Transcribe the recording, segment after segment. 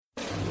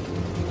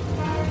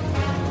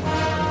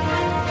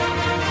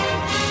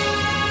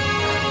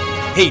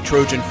Hey,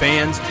 Trojan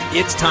fans,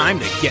 it's time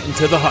to get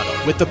into the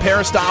huddle with the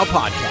Peristyle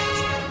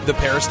Podcast. The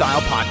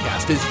Peristyle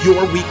Podcast is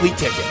your weekly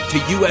ticket to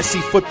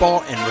USC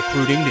football and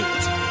recruiting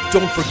news.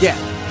 Don't forget,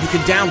 you can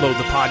download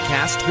the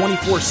podcast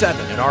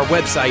 24/7 at our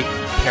website,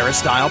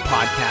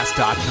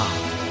 peristylepodcast.com.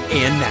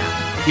 And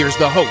now, here's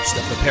the host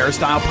of the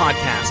Peristyle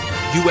Podcast,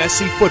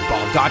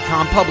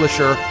 USCFootball.com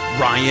publisher,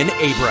 Ryan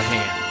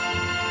Abraham.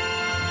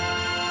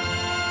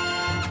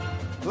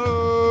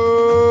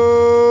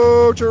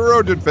 Hello,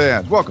 Trojan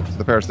fans. Welcome to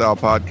the Peristyle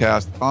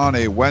Podcast on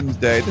a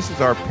Wednesday. This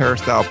is our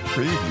Peristyle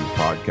Preview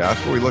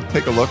Podcast where we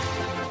take a look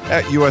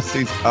at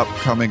USC's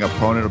upcoming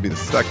opponent. It'll be the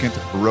second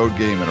road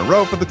game in a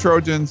row for the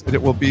Trojans, and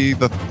it will be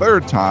the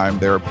third time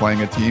they're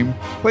playing a team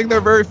playing their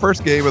very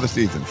first game of the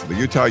season. So the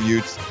Utah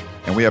Utes,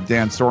 and we have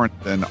Dan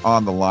Sorensen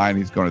on the line.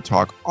 He's going to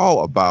talk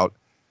all about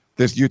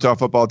this Utah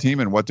football team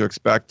and what to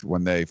expect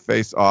when they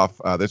face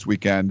off this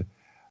weekend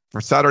for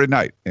Saturday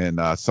night in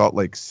Salt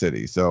Lake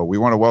City. So we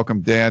want to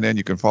welcome Dan in.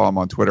 You can follow him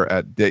on Twitter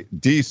at D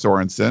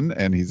Sorensen,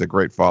 and he's a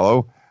great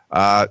follow.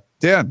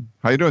 Dan,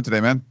 how you doing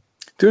today, man?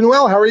 Doing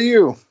well. How are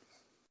you?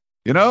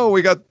 You know,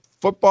 we got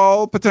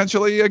football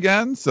potentially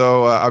again.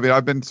 So,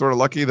 I've been sort of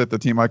lucky that the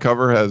team I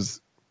cover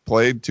has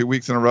played 2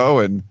 weeks in a row,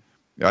 and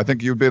I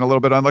think you've been a little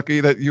bit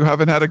unlucky that you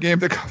haven't had a game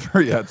to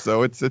cover yet.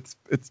 So it's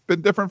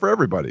been different for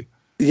everybody.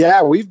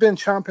 Yeah, we've been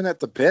chomping at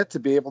the bit to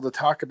be able to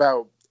talk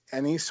about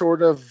any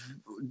sort of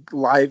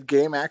live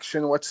game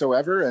action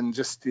whatsoever, and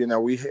just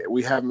we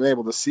haven't been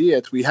able to see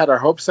it. We had our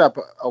hopes up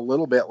a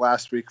little bit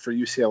last week for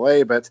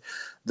UCLA, but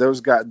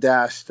those got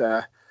dashed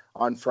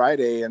on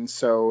Friday, and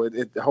so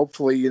it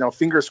hopefully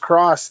fingers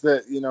crossed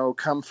that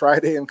come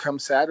Friday and come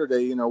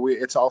Saturday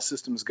it's all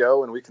systems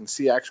go and we can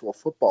see actual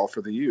football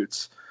for the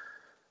Utes.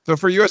 So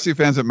for USC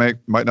fans that might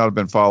not have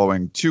been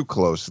following too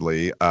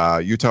closely,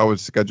 Utah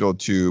was scheduled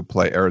to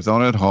play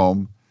Arizona at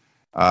home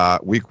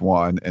week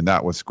 1, and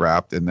that was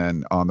scrapped. And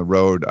then on the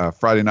road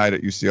Friday night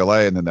at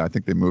UCLA, and then I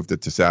think they moved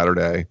it to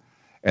Saturday,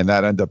 and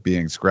that ended up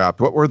being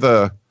scrapped. What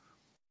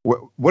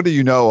do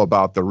you know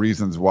about the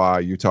reasons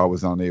why Utah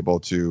was unable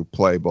to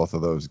play both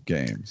of those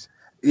games?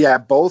 Yeah,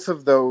 both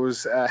of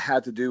those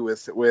had to do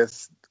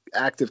with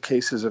active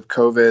cases of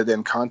COVID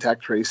and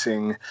contact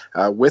tracing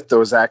with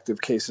those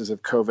active cases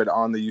of COVID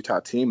on the Utah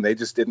team. They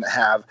just didn't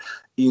have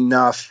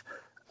enough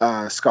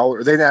they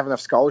didn't have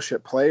enough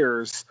scholarship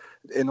players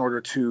in order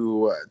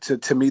to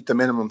meet the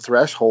minimum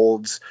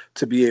thresholds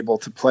to be able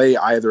to play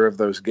either of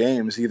those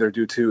games, either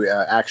due to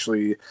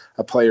actually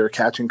a player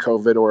catching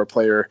COVID or a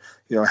player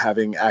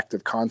having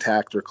active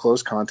contact or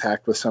close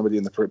contact with somebody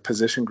in the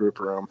position group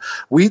room.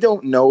 We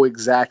don't know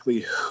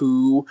exactly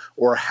who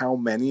or how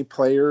many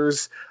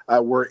players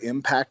were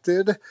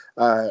impacted,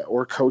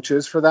 or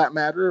coaches for that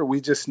matter.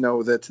 We just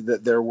know that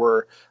there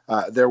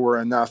were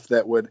enough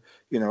that would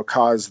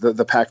cause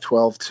the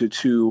Pac-12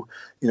 to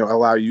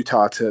allow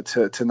Utah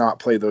to not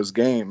play those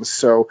games.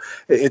 So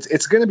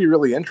it's going to be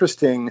really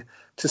interesting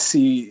to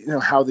see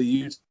how the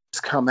Utes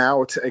come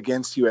out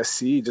against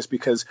USC, just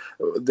because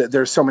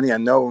there's so many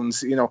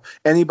unknowns.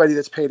 Anybody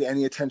that's paid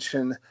any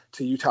attention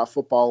to Utah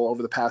football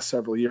over the past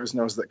several years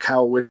knows that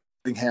Kyle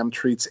Whittingham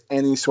treats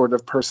any sort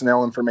of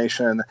personnel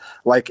information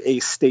like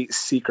a state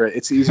secret.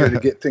 It's easier to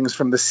get things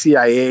from the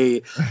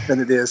CIA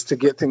than it is to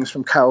get things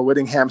from Kyle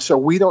Whittingham. So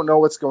we don't know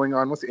what's going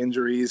on with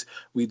injuries.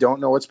 We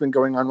don't know what's been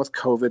going on with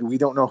COVID. We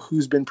don't know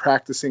who's been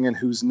practicing and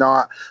who's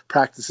not.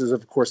 Practices,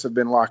 of course, have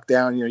been locked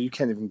down. You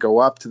can't even go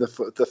up to the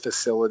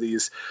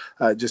facilities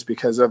just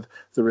because of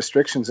the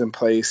restrictions in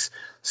place.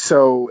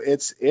 So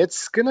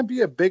it's going to be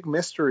a big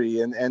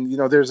mystery. And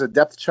there's a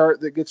depth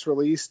chart that gets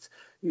released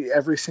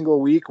every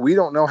single week. We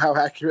don't know how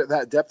accurate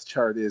that depth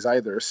chart is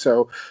either.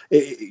 So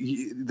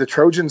the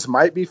Trojans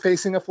might be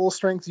facing a full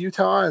strength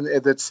Utah,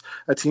 and that's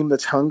a team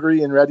that's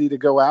hungry and ready to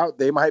go out.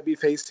 They might be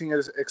facing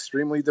an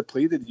extremely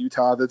depleted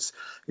Utah that's,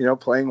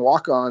 playing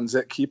walk-ons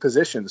at key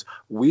positions.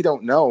 We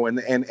don't know.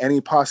 And any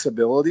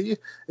possibility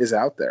is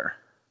out there.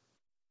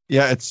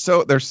 Yeah,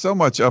 there's so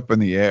much up in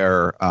the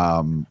air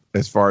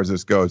as far as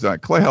this goes.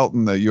 Clay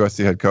Helton, the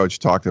USC head coach,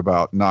 talked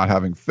about not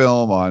having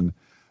film on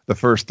the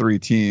first 3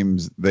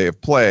 teams they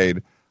have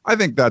played. I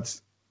think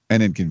that's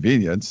an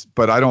inconvenience,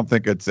 but I don't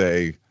think it's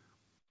a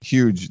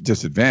huge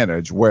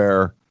disadvantage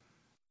where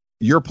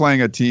you're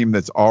playing a team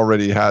that's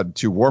already had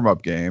 2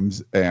 warm-up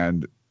games,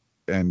 and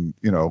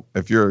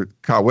if you're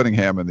Kyle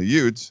Whittingham and the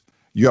Utes,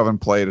 you haven't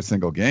played a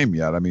single game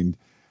yet. I mean,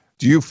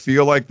 do you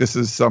feel like this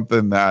is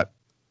something that,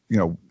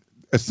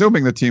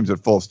 assuming the team's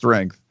at full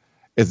strength,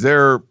 is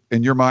there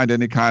in your mind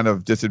any kind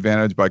of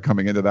disadvantage by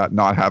coming into that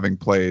not having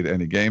played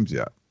any games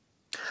yet?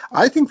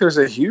 I think there's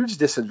a huge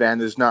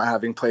disadvantage not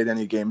having played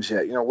any games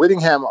yet.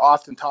 Whittingham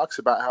often talks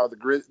about how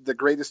the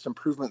greatest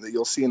improvement that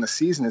you'll see in the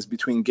season is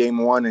between game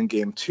 1 and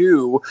game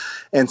 2,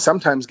 and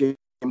sometimes game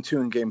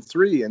 2 and game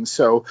 3. And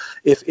so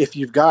if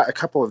you've got a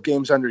couple of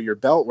games under your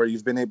belt where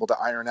you've been able to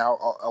iron out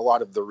a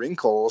lot of the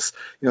wrinkles,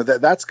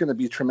 that's going to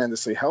be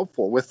tremendously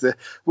helpful. With the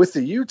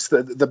Utes,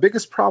 the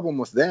biggest problem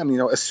with them,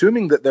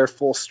 assuming that they're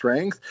full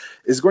strength,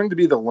 is going to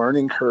be the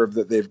learning curve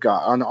that they've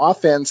got. On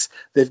offense,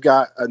 they've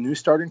got a new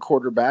starting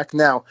quarterback.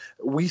 Now,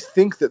 we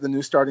think that the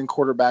new starting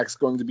quarterback is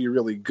going to be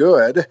really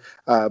good,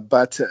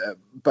 but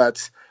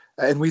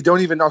and we don't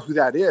even know who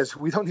that is.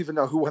 We don't even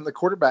know who won the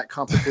quarterback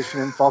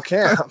competition in fall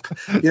camp.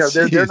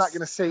 They're not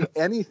going to say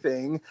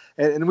anything,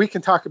 and we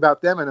can talk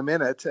about them in a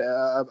minute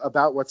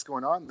about what's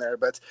going on there.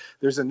 But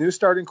there's a new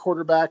starting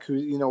quarterback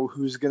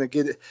who's going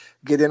to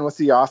get in with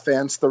the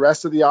offense. The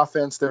rest of the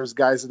offense, there's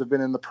guys that have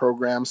been in the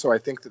program, so I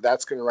think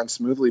that's going to run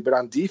smoothly. But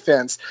on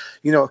defense,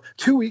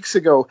 2 weeks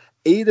ago,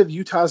 8 of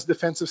Utah's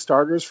defensive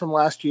starters from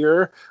last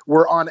year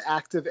were on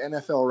active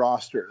NFL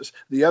rosters.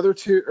 The other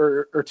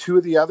 2 or 2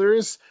 of the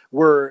others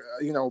were,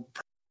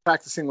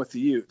 practicing with the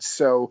Utes.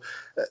 So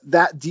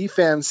that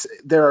defense,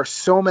 there are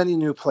so many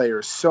new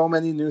players, so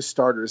many new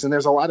starters, and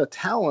there's a lot of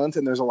talent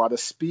and there's a lot of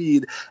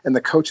speed, and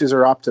the coaches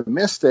are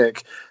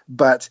optimistic,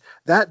 but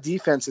that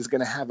defense is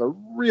going to have a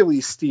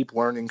really steep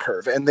learning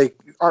curve, and they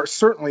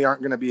certainly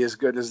aren't going to be as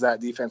good as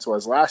that defense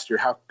was last year.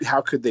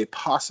 How could they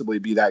possibly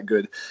be that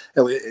good?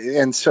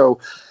 And so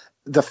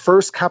the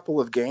first couple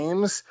of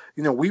games,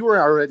 we were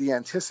already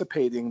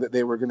anticipating that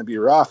they were going to be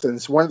rough. And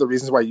it's one of the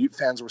reasons why Ute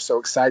fans were so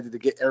excited to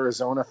get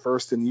Arizona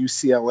first and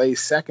UCLA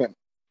second,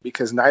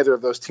 because neither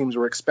of those teams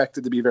were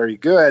expected to be very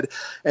good.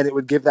 And it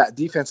would give that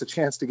defense a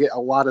chance to get a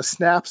lot of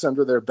snaps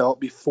under their belt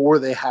before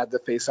they had to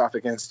face off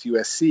against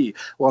USC.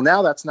 Well,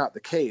 now that's not the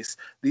case.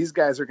 These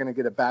guys are going to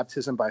get a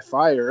baptism by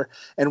fire.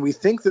 And we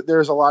think that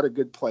there's a lot of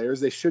good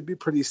players. They should be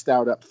pretty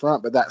stout up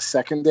front, but that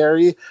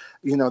secondary,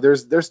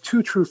 there's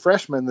 2 true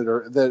freshmen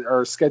that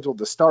are scheduled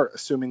to start,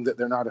 assuming that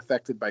they're not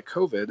affected by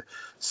COVID.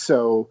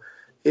 So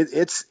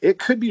it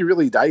could be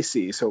really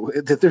dicey. So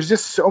there's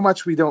just so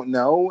much we don't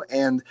know,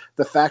 and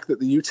the fact that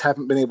the Utes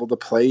haven't been able to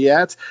play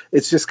yet,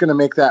 it's just going to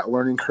make that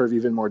learning curve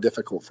even more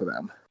difficult for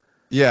them.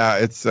 Yeah,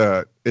 it's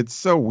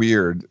so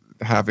weird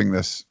having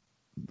this,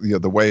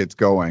 the way it's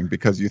going,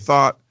 because you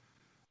thought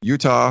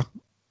Utah,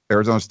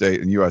 Arizona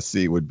State, and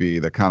USC would be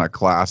the kind of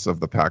class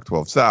of the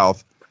Pac-12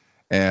 South,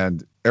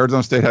 and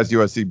Arizona State has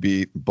USC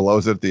beat,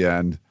 blows it at the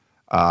end.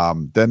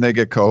 Then they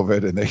get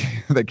COVID and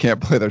they can't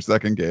play their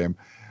second game.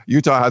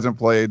 Utah hasn't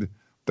played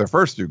their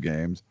first 2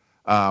 games.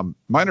 My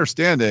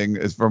understanding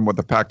is from what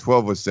the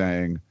Pac-12 was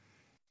saying,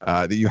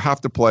 that you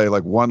have to play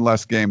like one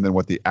less game than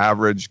what the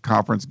average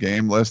conference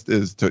game list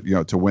is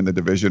to win the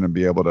division and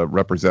be able to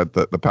represent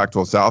the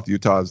Pac-12 South.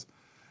 Utah's,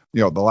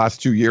 the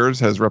last 2 years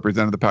has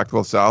represented the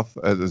Pac-12 South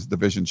as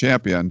division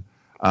champion.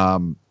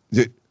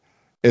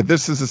 If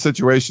this is a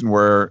situation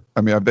where,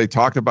 have they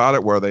talked about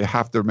it, where they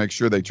have to make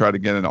sure they try to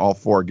get in all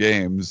 4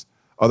 games?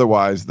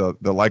 Otherwise, the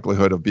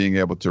likelihood of being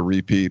able to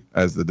repeat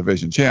as the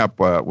division champ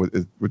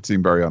would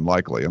seem very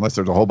unlikely, unless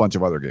there's a whole bunch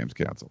of other games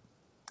canceled.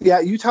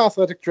 Yeah, Utah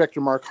Athletic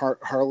Director Mark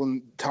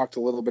Harlan talked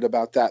a little bit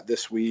about that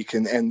this week,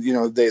 and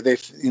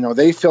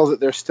they feel that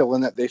they're still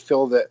in it. They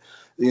feel that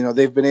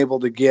they've been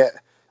able to get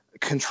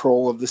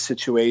control of the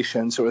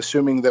situation. So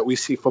assuming that we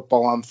see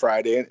football on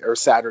Friday or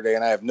Saturday,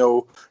 and I have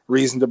no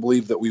reason to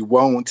believe that we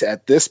won't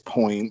at this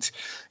point,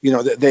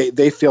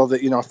 they feel that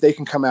if they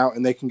can come out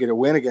and they can get a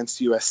win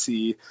against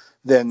USC,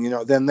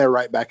 then they're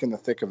right back in the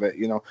thick of it.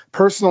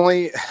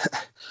 Personally,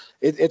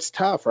 it's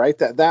tough, right?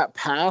 That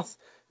path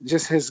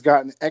just has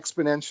gotten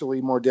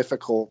exponentially more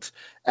difficult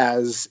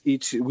as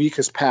each week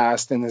has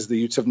passed and as the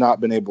Utes have not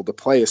been able to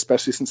play,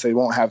 especially since they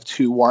won't have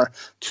two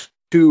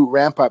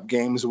ramp-up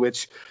games,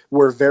 which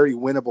were very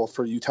winnable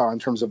for Utah in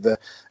terms of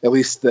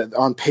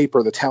on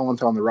paper, the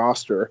talent on the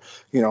roster.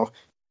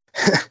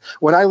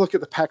 When I look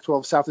at the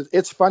Pac-12 South,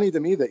 it's funny to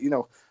me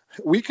that,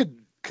 we could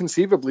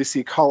conceivably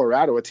see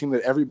Colorado, a team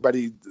that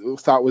everybody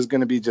thought was going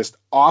to be just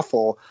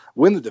awful,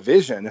 win the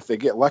division if they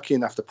get lucky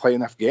enough to play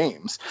enough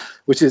games,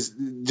 which is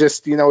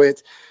just,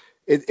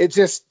 it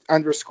just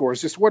underscores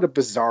just what a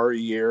bizarre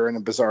year and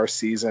a bizarre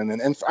season.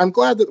 And I'm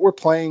glad that we're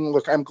playing.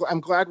 Look, I'm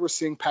glad we're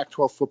seeing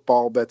Pac-12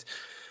 football, but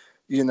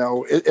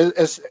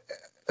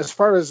as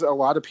far as a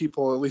lot of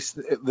people, at least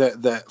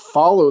that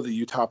follow the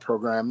Utah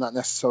program, not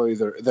necessarily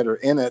that are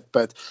in it,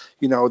 but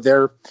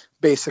they're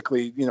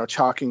basically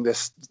chalking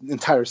this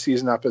entire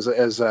season up as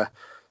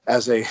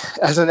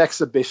an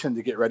exhibition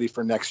to get ready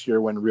for next year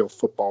when real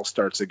football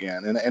starts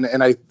again.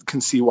 And I can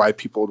see why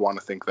people would want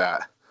to think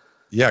that.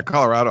 Yeah,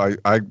 Colorado,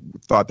 I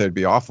thought they'd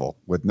be awful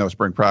with no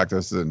spring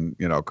practice and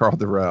Carl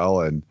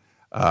Durrell and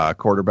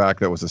quarterback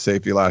that was a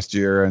safety last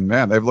year, and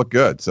man, they've looked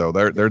good. So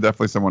they're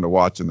definitely someone to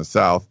watch in the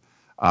South.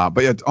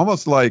 But it's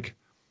almost like,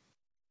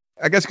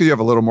 I guess because you have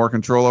a little more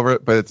control over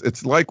it, but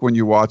it's like when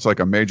you watch like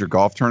a major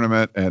golf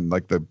tournament and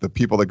like the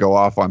people that go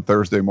off on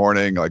Thursday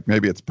morning, like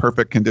maybe it's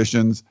perfect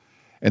conditions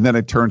and then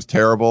it turns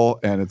terrible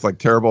and it's like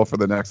terrible for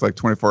the next like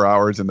 24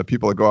 hours. And the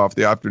people that go off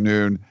the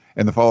afternoon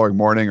and the following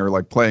morning are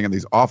like playing in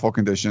these awful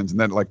conditions, and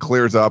then it like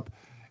clears up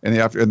and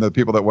the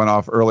people that went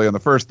off early on the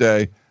first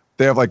day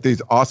they have like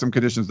these awesome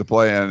conditions to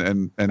play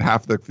in, and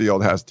half the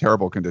field has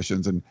terrible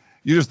conditions, and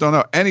you just don't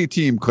know. Any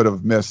team could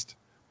have missed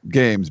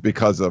games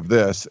because of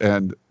this,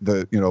 and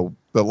the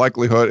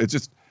likelihood,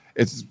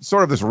 it's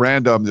sort of this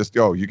random, just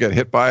you get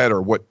hit by it,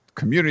 or what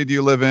community do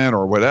you live in,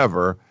 or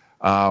whatever.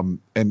 And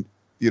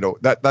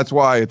that's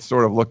why it's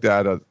sort of looked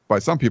at by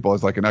some people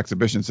as like an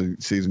exhibition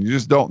season. You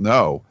just don't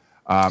know.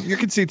 You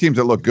can see teams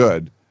that look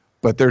good,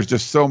 but there's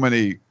just so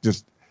many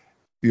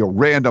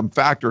random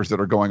factors that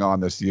are going on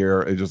this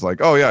year. It's just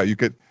like, oh yeah, you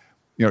could,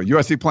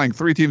 USC playing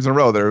 3 teams in a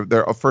row.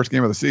 They're a first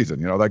game of the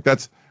season. Like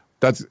that's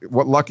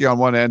what lucky on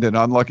one end and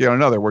unlucky on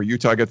another, where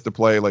Utah gets to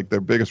play like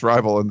their biggest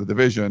rival in the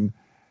division,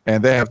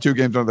 and they have 2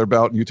 games under their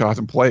belt, and Utah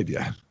hasn't played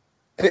yet.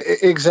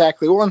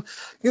 Exactly. Well,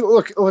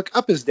 look,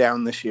 up is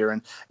down this year,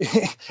 and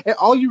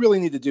all you really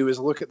need to do is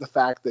look at the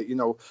fact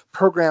that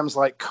programs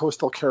like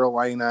Coastal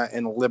Carolina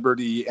and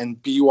Liberty and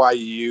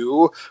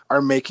BYU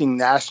are making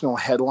national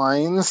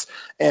headlines,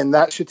 and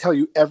that should tell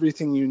you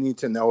everything you need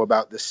to know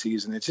about this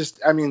season. It's just,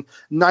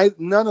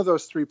 none of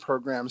those 3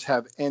 programs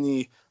have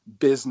any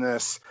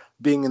business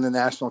being in the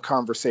national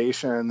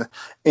conversation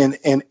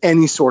in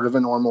any sort of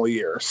a normal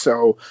year.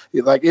 So,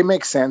 it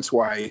makes sense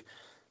why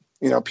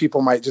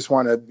people might just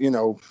want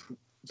to,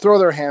 throw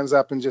their hands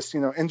up and just,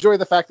 enjoy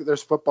the fact that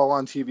there's football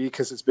on TV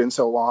because it's been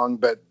so long,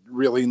 but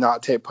really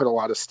not put a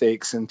lot of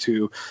stakes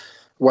into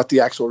what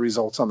the actual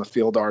results on the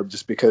field are,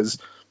 just because,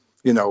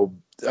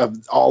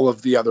 of all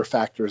of the other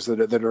factors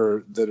that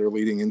are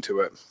leading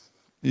into it.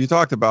 You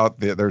talked about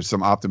there's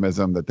some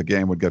optimism that the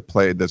game would get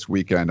played this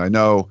weekend. I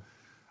know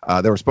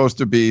there was supposed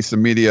to be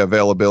some media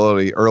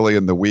availability early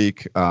in the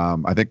week.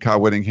 I think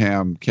Kyle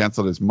Whittingham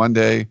canceled his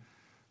Monday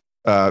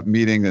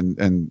meeting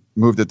and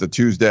moved it to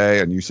Tuesday.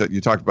 And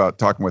you talked about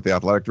talking with the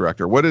athletic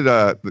director. What did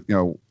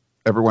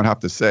everyone have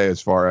to say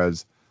as far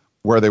as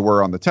where they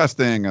were on the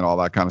testing and all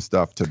that kind of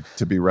stuff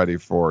to be ready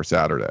for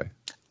Saturday?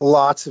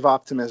 Lots of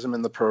optimism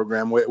in the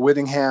program.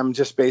 Whittingham,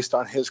 just based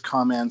on his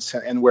comments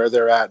and where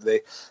they're at,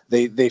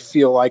 they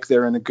feel like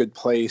they're in a good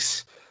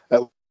place.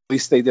 At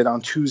least they did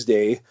on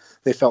Tuesday.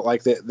 They felt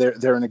like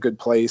they're in a good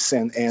place,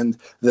 and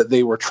that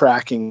they were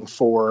tracking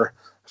for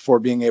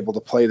being able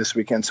to play this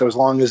weekend. So as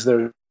long as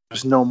there's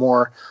no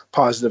more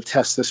positive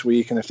tests this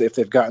week, and if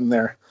they've gotten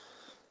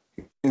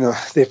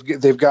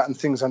they've gotten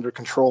things under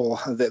control,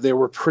 they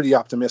were pretty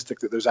optimistic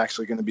that there's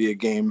actually going to be a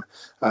game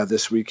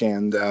this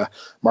weekend.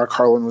 Mark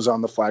Harlan was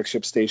on the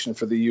flagship station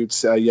for the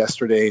Utes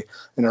yesterday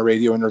in a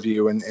radio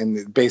interview,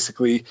 and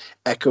basically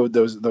echoed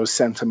those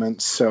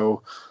sentiments.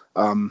 So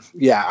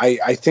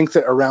I think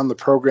that around the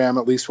program,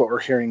 at least what we're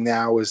hearing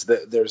now, is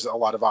that there's a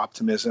lot of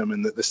optimism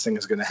and that this thing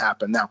is going to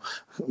happen. Now,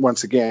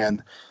 once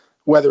again,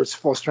 whether it's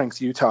full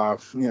strength Utah,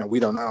 we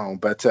don't know,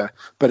 but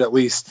at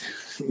least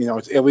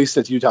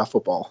it's Utah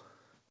football.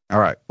 All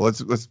right, well,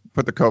 let's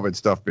put the COVID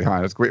stuff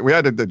behind us. We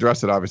had to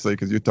address it obviously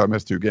because Utah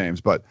missed 2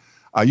 games, but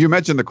you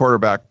mentioned the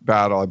quarterback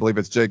battle. I believe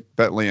it's Jake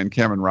Bentley and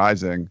Cameron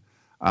Rising.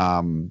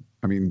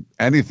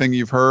 Anything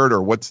you've heard,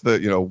 or what's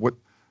what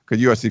could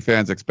USC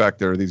fans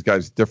expect? Are these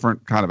guys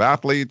different kind of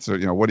athletes,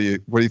 or what do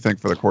you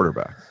think for the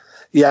quarterback?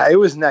 Yeah, it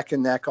was neck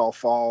and neck all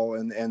fall,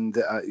 and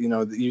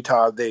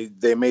Utah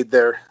they made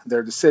their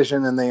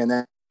decision and they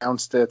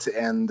announced it,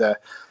 and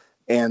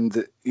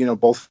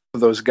both of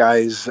those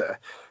guys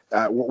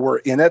were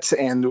in it,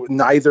 and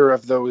neither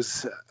of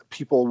those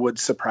people would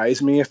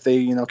surprise me if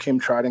they came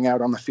trotting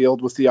out on the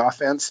field with the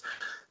offense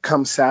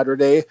come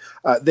Saturday.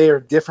 They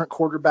are different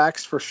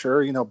quarterbacks for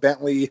sure.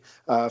 Bentley,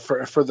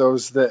 for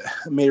those that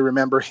may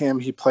remember him,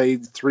 he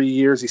played 3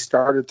 years. He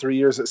started 3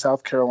 years at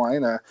South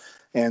Carolina,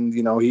 and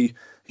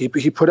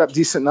he put up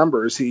decent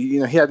numbers. He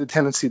had a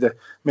tendency to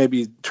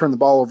maybe turn the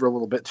ball over a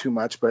little bit too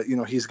much, but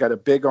he's got a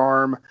big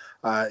arm.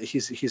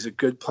 He's a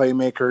good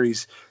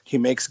playmaker. He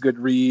makes good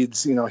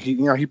reads.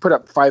 He put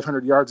up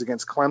 500 yards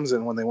against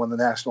Clemson when they won the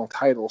national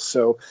title.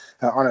 So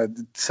on a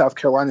South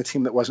Carolina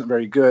team that wasn't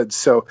very good.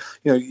 So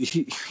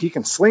he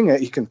can sling it.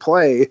 He can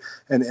play,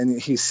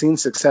 and he's seen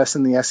success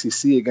in the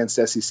SEC against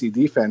SEC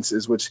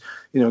defenses, which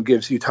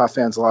gives Utah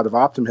fans a lot of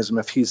optimism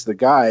if he's the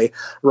guy.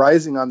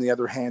 Rising, on the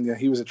other hand,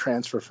 he was a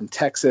transfer from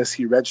Texas.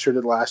 He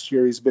redshirted last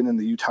year. He's been in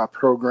the Utah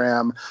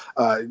program.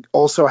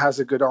 Also has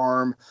a good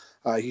arm.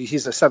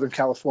 He's a Southern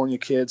California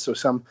kid, so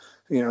some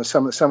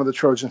of the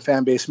Trojan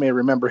fan base may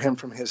remember him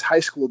from his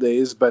high school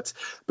days, but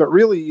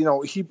really,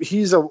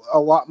 he's a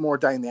lot more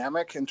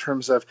dynamic in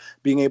terms of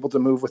being able to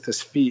move with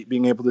his feet,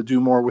 being able to do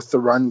more with the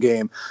run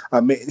game.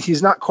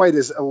 He's not quite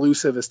as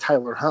elusive as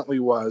Tyler Huntley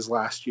was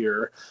last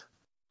year,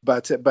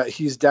 but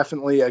he's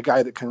definitely a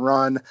guy that can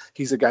run.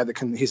 He's a guy that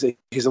can. He's a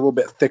little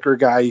bit thicker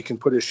guy. He can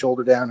put his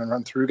shoulder down and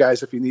run through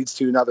guys if he needs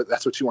to. Not that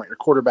that's what you want your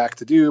quarterback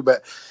to do,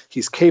 but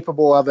he's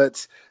capable of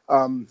it.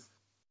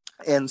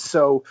 And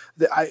so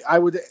I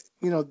would,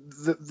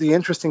 the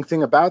interesting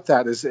thing about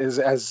that is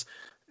as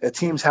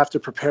teams have to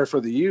prepare for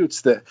the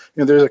Utes, that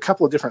there's a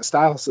couple of different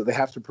styles that they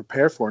have to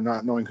prepare for,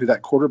 not knowing who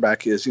that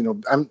quarterback is.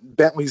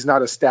 Bentley's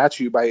not a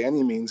statue by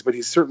any means, but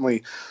he's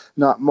certainly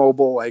not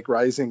mobile like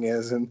Rising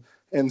is,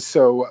 and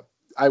so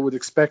I would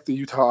expect the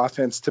Utah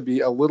offense to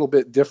be a little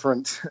bit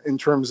different in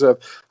terms of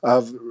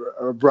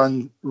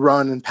run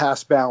and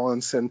pass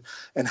balance and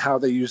how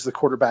they use the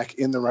quarterback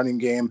in the running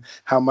game,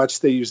 how much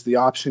they use the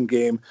option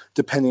game,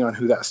 depending on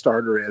who that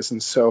starter is.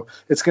 And so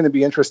it's going to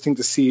be interesting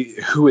to see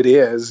who it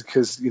is,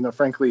 because,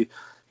 frankly,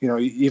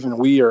 even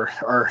we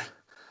are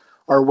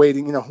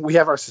waiting. We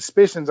have our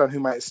suspicions on who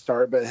might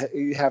start, but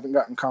we haven't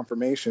gotten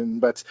confirmation.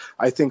 But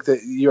I think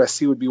that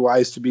USC would be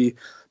wise to be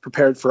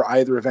prepared for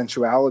either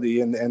eventuality,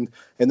 and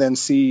then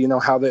see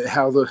how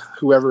the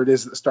whoever it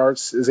is that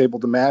starts is able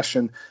to mesh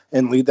and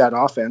lead that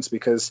offense,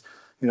 because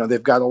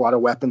they've got a lot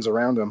of weapons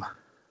around them.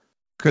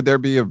 Could there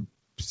be a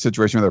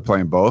situation where they're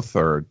playing both,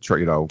 or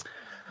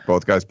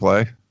both guys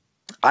play?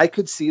 I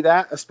could see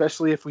that,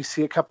 especially if we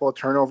see a couple of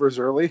turnovers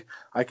early.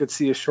 I could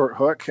see a short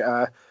hook.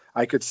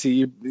 I could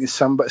see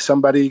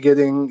somebody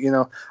getting,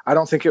 I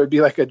don't think it would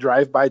be like a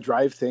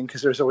drive-by-drive thing,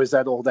 because there's always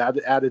that old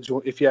adage,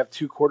 if you have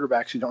two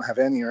quarterbacks, you don't have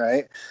any,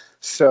 right?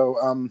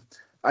 So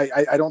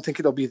I don't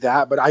think it'll be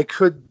that, but I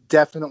could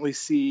definitely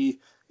see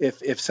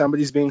if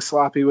somebody's being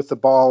sloppy with the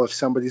ball, if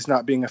somebody's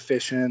not being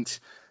efficient,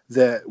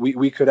 that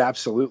we could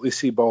absolutely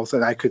see both.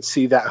 And I could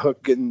see that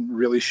hook getting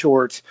really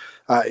short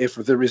if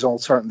the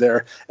results aren't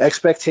there.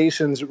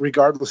 Expectations,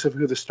 regardless of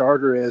who the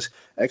starter is,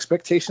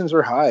 expectations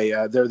are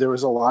high. There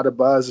was a lot of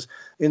buzz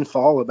in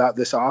fall about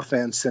this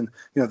offense, and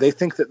they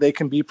think that they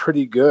can be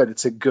pretty good.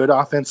 It's a good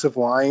offensive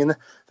line.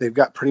 They've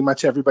got pretty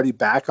much everybody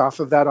back off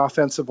of that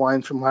offensive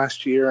line from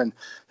last year, and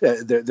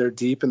they're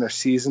deep in their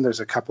season. There's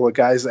a couple of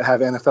guys that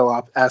have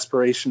NFL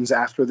aspirations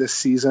after this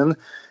season,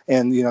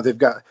 and they've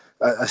got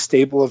a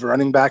stable of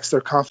running backs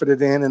they're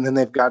confident in, and then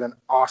they've got an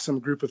awesome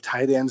group of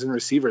tight ends and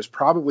receivers,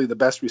 probably the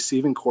best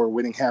receiving core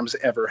Whittingham's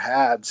ever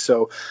had.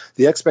 So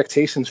the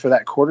expectations for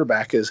that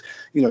quarterback is,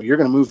 you're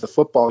going to move the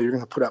football, you're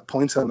going to put up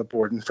points on the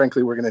board, and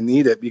frankly, we're going to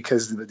need it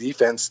because the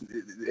defense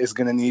is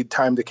going to need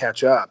time to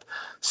catch up.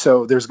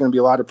 So there's going to be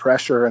a lot of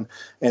pressure,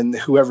 and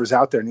whoever's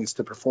out there needs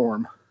to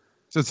perform.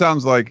 So it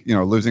sounds like,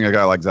 losing a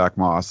guy like Zach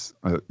Moss,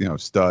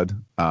 stud,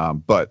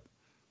 but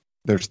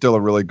there's still a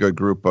really good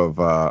group of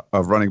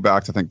running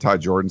backs. I think Ty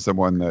Jordan,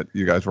 someone that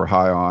you guys were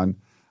high on.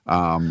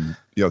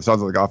 It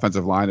sounds like the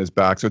offensive line is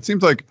back. So it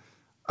seems like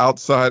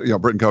outside,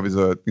 Britton Covey's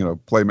a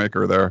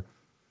playmaker there.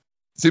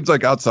 It seems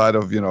like outside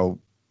of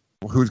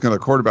who's the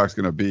quarterback's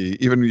going to be,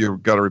 even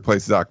you've got to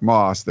replace Zach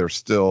Moss, there's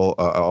still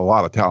a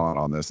lot of talent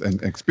on this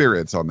and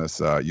experience on this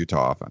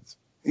Utah offense.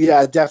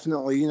 Yeah,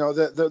 definitely.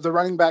 The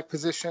running back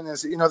position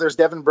is, there's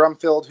Devin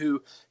Brumfield,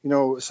 who,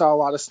 saw a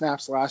lot of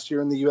snaps last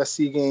year in the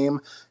USC game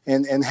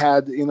and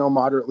had,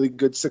 moderately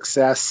good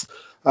success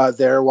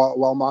there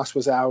while Moss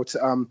was out.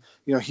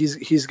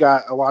 He's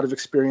got a lot of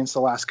experience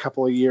the last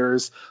couple of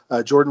years.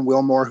 Jordan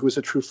Wilmore, who was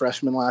a true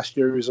freshman last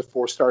year, who's a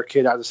 4-star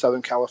kid out of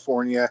Southern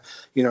California.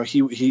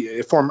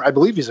 I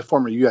believe he's a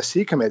former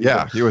USC committee.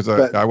 Yeah, he was.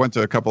 I went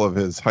to a couple of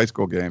his high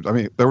school games. I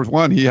mean, there was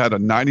one, he had a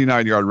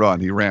 99-yard run.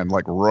 He ran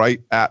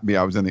right at me.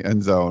 I was in the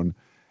end zone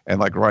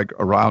and right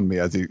around me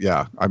I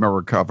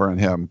remember covering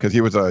him because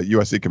he was a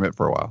USC commit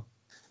for a while.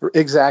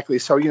 Exactly.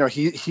 So,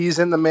 he's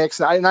in the mix,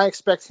 and I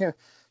expect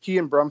he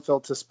and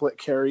Brumfield to split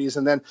carries.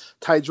 And then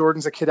Ty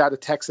Jordan's a kid out of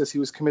Texas. He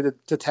was committed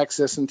to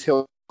Texas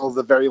until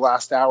the very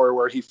last hour,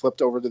 where he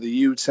flipped over to the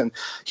Utes, and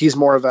he's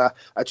more of a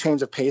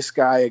change of pace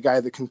guy, a guy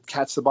that can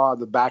catch the ball out of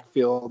the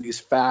backfield. He's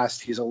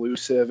fast, he's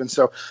elusive. And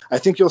so I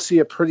think you'll see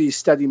a pretty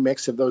steady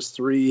mix of those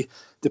three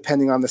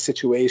depending on the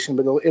situation,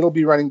 but it'll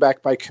be running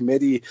back by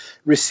committee.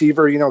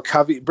 Receiver,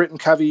 Britton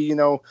Covey,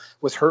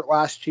 was hurt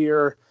last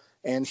year,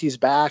 and he's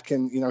back,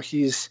 and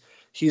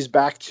he's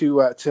back to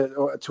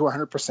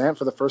 100%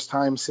 for the first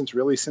time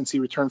since he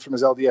returned from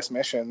his LDS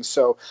mission.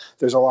 So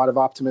there's a lot of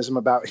optimism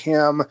about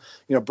him.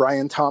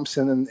 Brian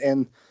Thompson,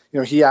 and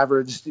he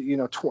averaged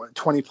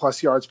 20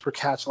 plus yards per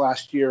catch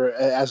last year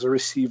as a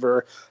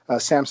receiver.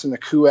 Samson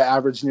Nakua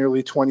averaged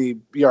nearly 20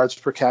 yards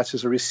per catch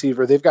as a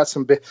receiver. They've got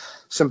some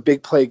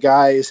big play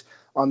guys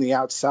on the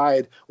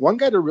outside. One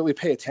guy to really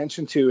pay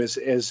attention to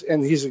is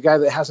and he's a guy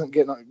that hasn't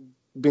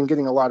been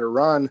getting a lot of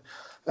run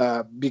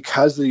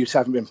because the Utes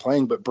haven't been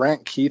playing, but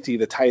Brant Keithy,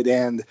 the tight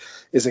end,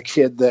 is a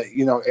kid that,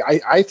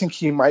 I think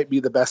he might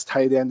be the best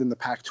tight end in the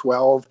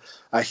Pac-12.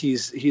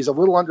 He's a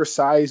little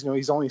undersized,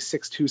 he's only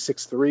 6'2",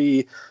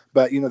 6'3",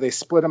 but, they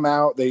split him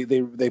out.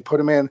 They put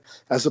him in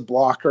as a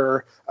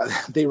blocker.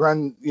 They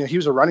run, he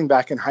was a running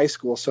back in high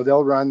school, so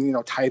they'll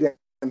run, tight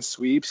end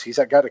sweeps. He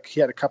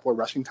had a couple of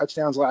rushing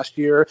touchdowns last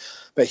year,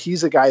 but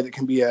he's a guy that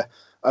can be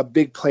a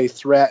big play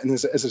threat and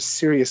is a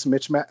serious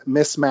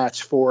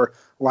mismatch for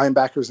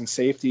linebackers and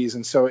safeties.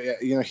 And so,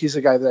 he's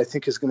a guy that I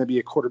think is going to be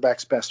a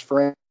quarterback's best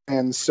friend.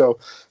 And so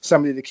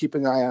somebody to keep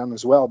an eye on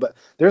as well. But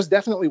there's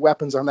definitely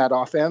weapons on that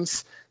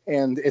offense.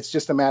 And it's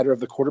just a matter of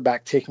the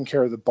quarterback taking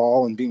care of the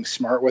ball and being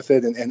smart with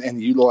it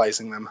and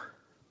utilizing them.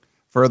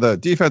 For the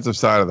defensive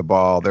side of the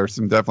ball, there's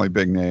some definitely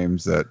big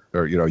names that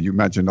are, you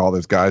mentioned all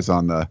those guys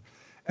on the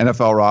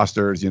NFL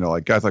rosters,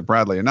 like guys like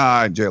Bradley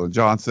Anae, Jalen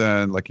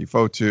Johnson, Leki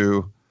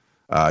Fotu,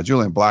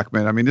 Julian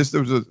Blackman. I mean,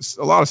 there was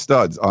a lot of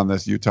studs on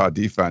this Utah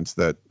defense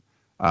that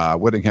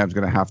Whittingham's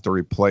going to have to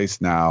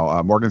replace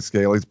now. Morgan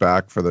Scaley's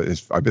back for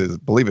I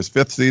believe his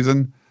 5th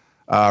season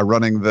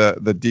running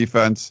the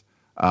defense.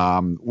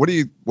 What do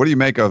you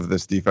make of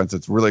this defense?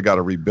 It's really got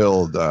to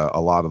rebuild a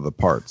lot of the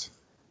parts.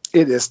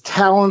 It is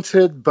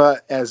talented,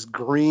 but as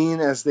green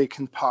as they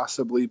can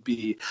possibly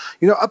be.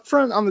 Up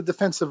front on the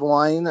defensive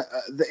line,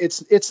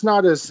 it's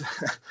not as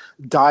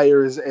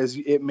dire as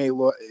it may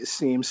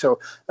seem. So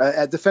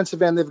at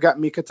defensive end, they've got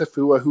Mika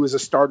Tafua, who was a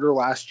starter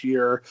last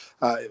year,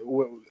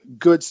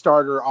 good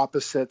starter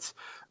opposite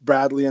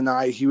Bradley and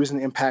he was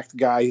an impact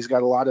guy. He's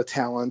got a lot of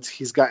talent.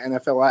 He's got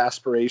NFL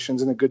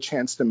aspirations and a good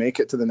chance to make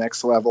it to the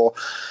next level.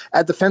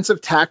 At defensive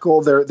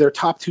tackle, their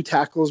top 2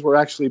 tackles were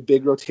actually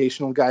big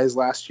rotational guys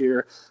last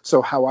year.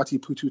 So Hawati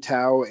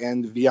Pututau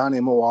and Viane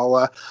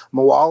Moala.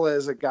 Moala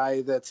is a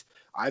guy that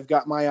I've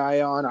got my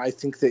eye on. I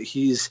think that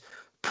he's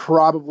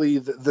probably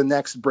the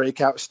next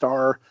breakout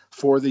star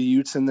for the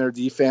Utes in their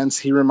defense.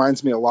 He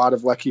reminds me a lot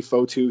of Leki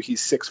Fotu.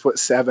 He's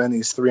 6'7".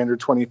 He's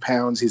 320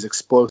 pounds. He's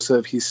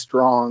explosive. He's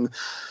strong.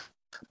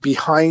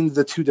 Behind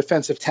the 2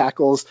 defensive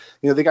tackles,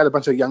 they got a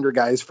bunch of younger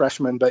guys,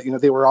 freshmen, but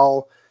they were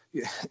all.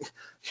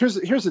 Here's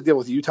the deal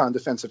with Utah and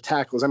defensive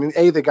tackles. I mean,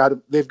 they've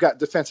got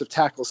defensive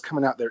tackles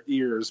coming out their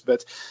ears,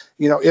 but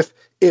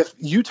if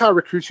Utah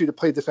recruits you to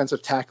play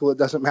defensive tackle, it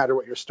doesn't matter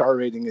what your star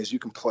rating is, you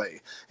can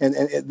play. And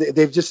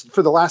they've just,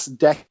 for the last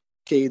decade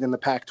in the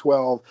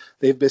Pac-12,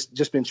 they've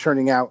just been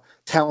churning out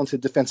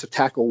talented defensive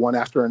tackle one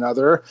after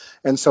another.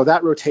 And so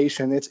that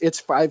rotation, it's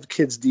 5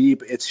 kids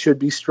deep. It should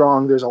be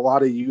strong. There's a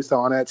lot of youth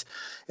on it.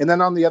 And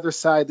then on the other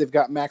side, they've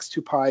got Max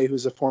Tupai,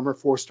 who's a former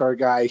 4-star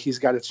guy. He's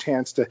got a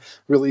chance to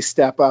really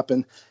step up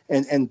and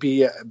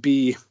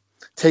be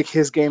take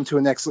his game to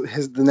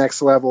the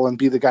next level and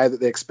be the guy that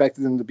they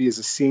expected him to be as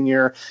a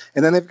senior.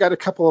 And then they've got a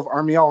couple of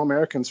Army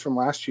All-Americans from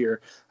last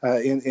year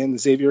in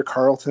Xavier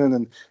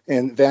Carlton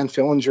and Van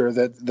Fillinger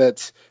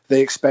that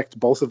they expect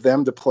both of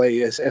them to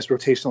play as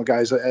rotational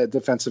guys at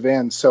defensive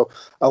end. So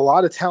a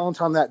lot of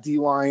talent on that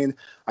D-line.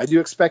 I do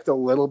expect a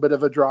little bit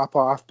of a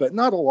drop-off, but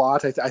not a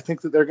lot. I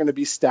think that they're going to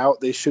be stout.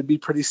 They should be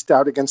pretty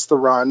stout against the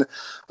run.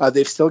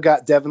 They've still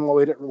got Devin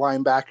Lloyd at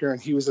linebacker,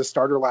 and he was a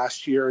starter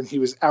last year, and he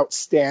was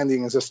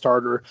outstanding as a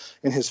starter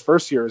in his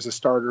first year as a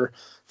starter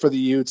for the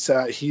Utes.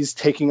 He's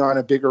taking on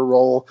a bigger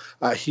role.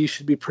 He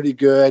should be pretty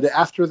good.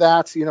 After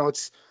that,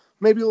 it's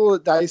maybe a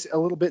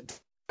little bit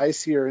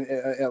dicier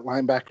at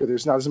linebacker.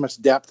 There's not as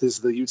much depth as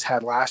the Utes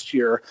had last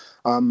year.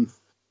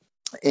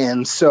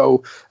 And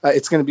so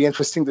it's going to be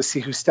interesting to see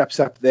who steps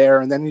up there.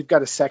 And then you've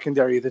got a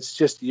secondary that's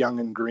just young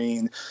and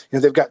green.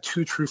 They've got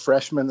 2 true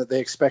freshmen that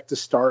they expect to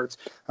start.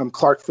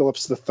 Clark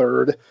Phillips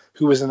III,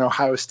 who was an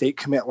Ohio State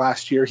commit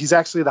last year. He's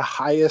actually the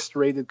highest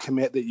rated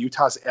commit that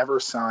Utah's ever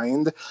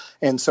signed.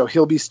 And so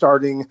he'll be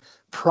starting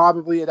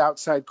probably at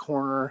outside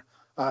corner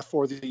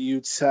for the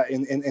Utes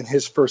in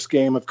his first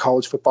game of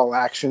college football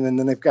action. And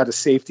then they've got a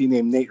safety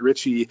named Nate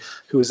Ritchie,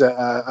 who is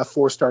a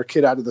 4-star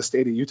kid out of the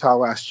state of Utah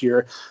last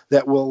year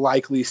that will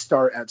likely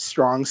start at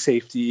strong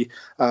safety.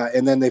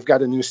 And then they've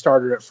got a new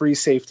starter at free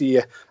safety,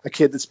 a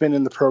kid that's been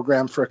in the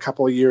program for a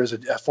couple of years,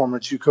 a former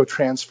JUCO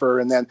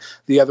transfer. And then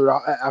the other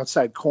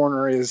outside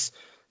corner is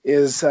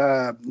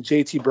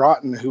JT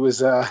Broughton, who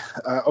was a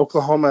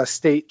Oklahoma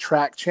State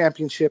track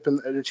championship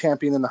and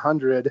champion in the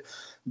 100.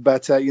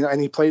 But,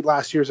 and he played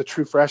last year as a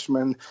true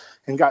freshman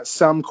and got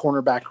some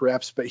cornerback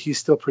reps, but he's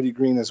still pretty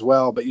green as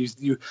well. But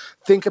you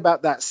think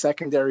about that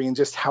secondary and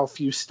just how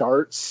few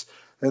starts,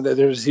 and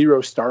there's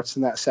 0 starts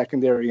in that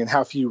secondary, and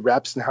how few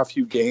reps and how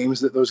few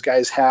games that those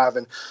guys have.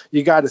 And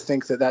you got to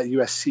think that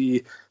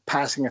USC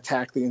passing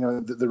attack,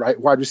 the right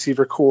wide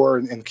receiver core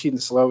and Keaton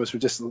Slovis are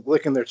just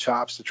licking their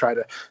chops to try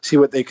to see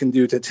what they can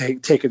do to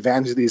take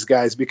advantage of these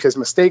guys, because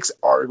mistakes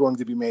are going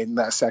to be made in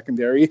that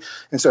secondary.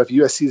 And so if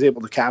USC is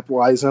able to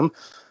capitalize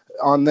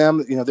on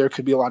them, there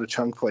could be a lot of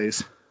chunk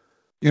plays.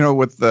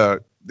 With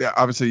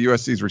obviously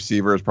USC's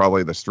receiver is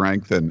probably the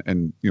strength,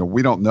 and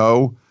we don't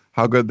know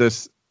how good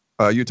this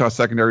Utah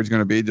secondary is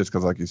going to be, just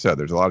because, like you said,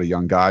 there's a lot of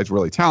young guys,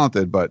 really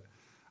talented, but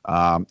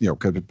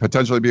could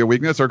potentially be a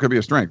weakness or it could be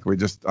a strength.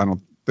 I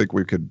don't think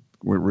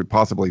we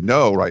possibly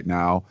know right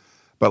now.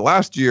 But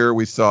last year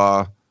we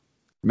saw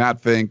Matt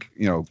Fink,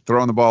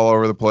 throwing the ball all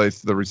over the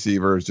place to the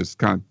receivers, just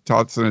kind of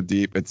tossing it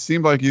deep. It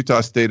seemed like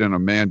Utah stayed in a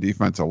man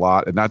defense a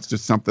lot, and that's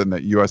just something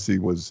that USC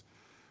was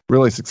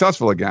really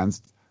successful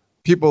against.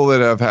 People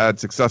that have had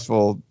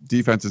successful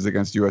defenses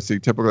against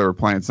USC typically are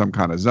playing some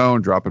kind of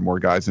zone, dropping more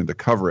guys into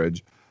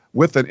coverage.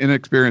 With an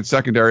inexperienced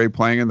secondary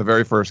playing in the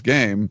very first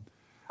game,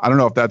 I don't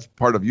know if that's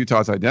part of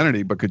Utah's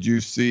identity, but could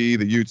you see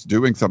the Utes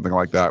doing something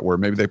like that, where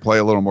maybe they play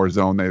a little more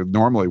zone than they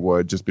normally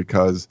would, just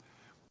because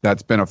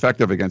that's been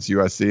effective against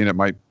USC, and it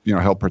might,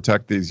 help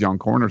protect these young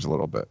corners a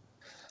little bit?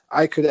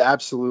 I could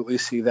absolutely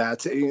see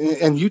that.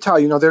 And Utah,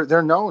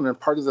 they're known, and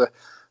part of the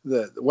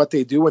what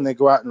they do when they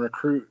go out and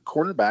recruit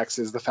cornerbacks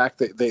is the fact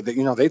that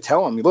they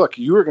tell them, look,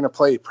 you are going to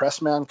play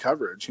press man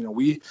coverage.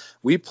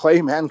 We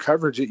play man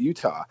coverage at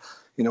Utah.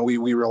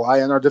 We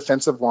rely on our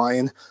defensive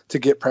line to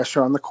get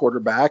pressure on the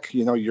quarterback.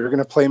 You're going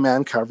to play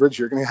man coverage.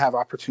 You're going to have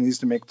opportunities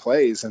to make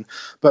plays.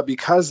 But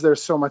because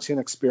there's so much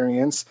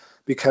inexperience,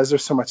 because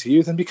there's so much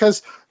youth, and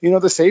because,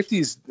 the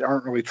safeties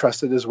aren't really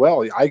trusted as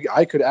well,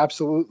 I could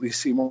absolutely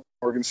see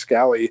Morgan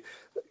Scalley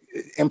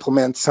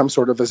implement some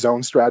sort of a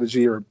zone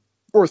strategy or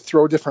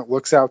throw different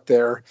looks out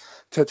there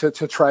to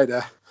try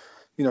to,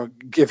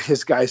 give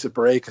his guys a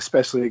break,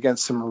 especially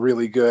against some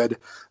really good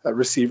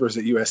receivers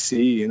at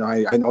USC.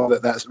 I know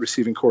that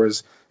receiving core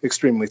is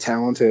extremely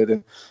talented,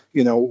 and,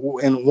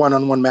 in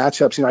one-on-one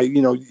matchups,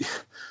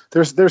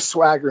 there's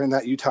swagger in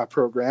that Utah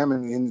program,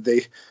 and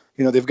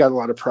they've got a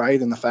lot of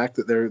pride in the fact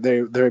that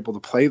they're able to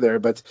play there.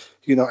 But,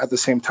 at the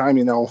same time,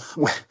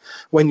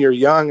 when you're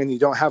young and you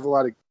don't have a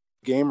lot of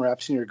game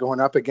reps and you're going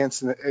up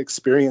against an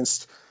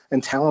experienced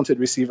and talented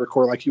receiver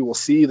core like you will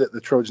see that the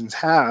Trojans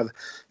have,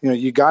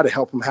 you got to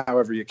help them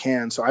however you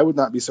can. So I would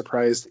not be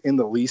surprised in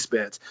the least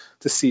bit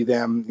to see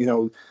them,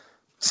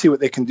 see what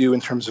they can do in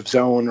terms of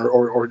zone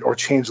or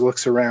change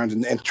looks around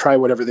and try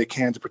whatever they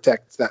can to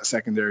protect that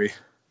secondary.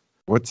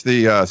 What's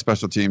the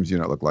special teams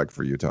unit look like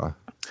for Utah?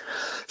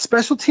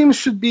 Special teams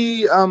should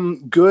be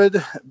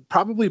good,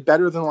 probably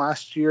better than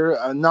last year,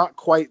 not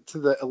quite to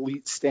the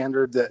elite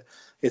standard that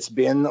it's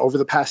been over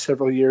the past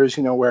several years,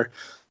 where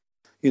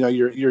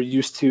you're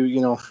used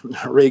to,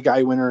 Ray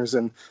Guy winners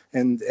and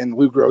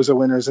Lou Groza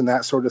winners and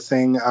that sort of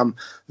thing.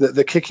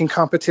 The kicking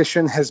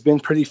competition has been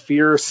pretty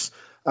fierce.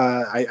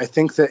 I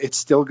think that it's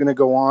still going to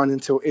go on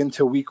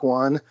into week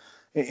one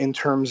in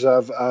terms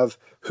of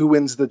who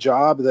wins the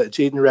job. That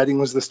Jaden Redding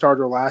was the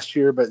starter last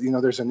year, but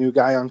there's a new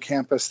guy on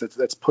campus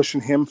that's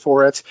pushing him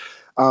for it.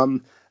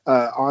 From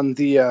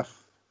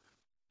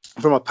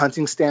a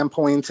punting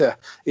standpoint,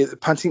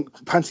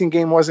 punting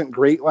game wasn't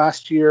great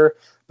last year.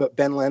 But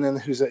Ben Lennon,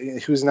 who's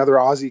another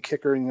Aussie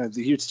kicker,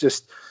 the Utes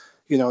just,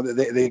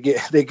 they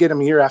get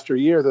him year after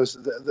year,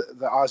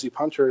 the Aussie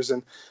punters,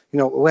 and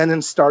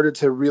Lennon started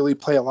to really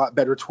play a lot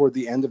better toward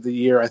the end of the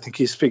year. I think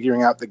he's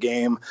figuring out the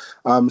game,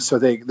 so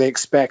they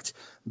expect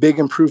big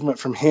improvement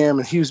from him,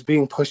 and he was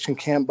being pushed in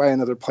camp by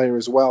another player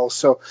as well.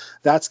 So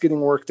that's getting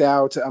worked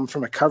out.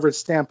 From a coverage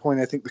standpoint,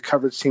 I think the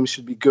coverage team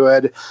should be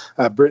good.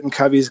 Britton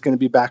Covey is going to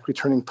be back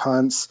returning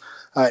punts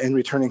and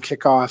returning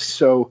kickoffs.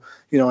 So,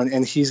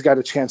 and he's got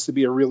a chance to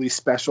be a really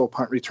special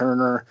punt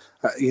returner,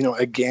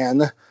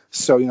 again.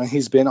 So,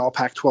 he's been all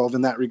Pac-12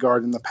 in that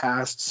regard in the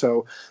past.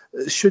 So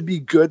it should be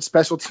good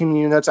special team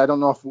units. I don't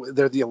know if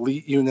they're the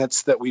elite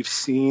units that we've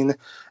seen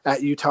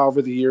at Utah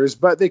over the years,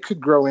 but they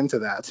could grow into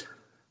that.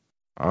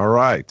 All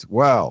right.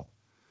 Well,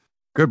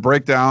 good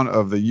breakdown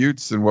of the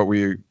Utes and what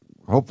we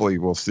hopefully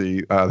will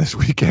see this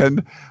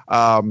weekend.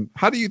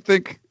 How do you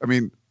think,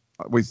 we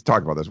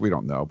talked about this, we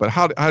don't know, but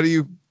how do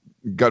you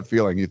gut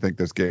feeling you think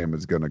this game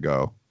is going to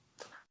go?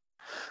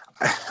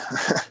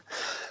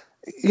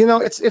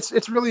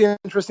 It's really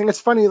interesting.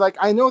 It's funny.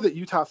 I know that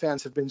Utah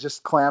fans have been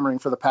just clamoring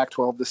for the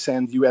Pac-12 to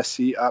send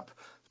USC up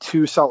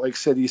to Salt Lake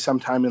City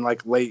sometime in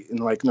late in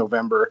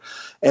November.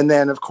 And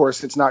then of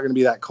course it's not going to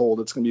be that cold.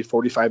 It's going to be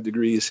 45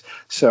 degrees.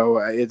 So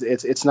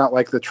it's not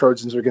like the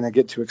Trojans are going to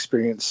get to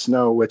experience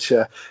snow, which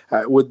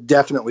would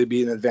definitely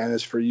be an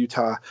advantage for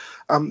Utah.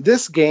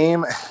 This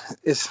game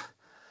is,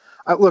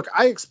 look,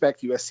 I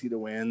expect USC to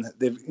win.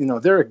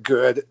 They're a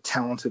good,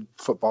 talented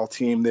football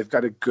team. They've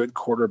got a good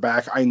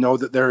quarterback. I know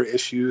that there are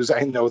issues.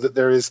 I know that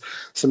there is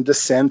some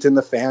dissent in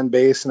the fan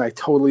base, and I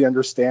totally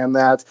understand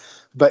that.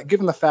 But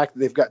given the fact that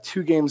they've got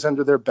 2 games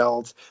under their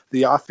belt,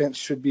 the offense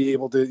should be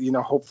able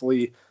to,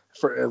 hopefully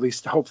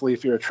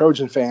if you're a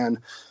Trojan fan,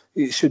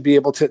 you should be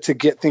able to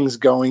get things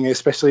going,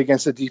 especially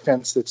against a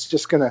defense that's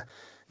just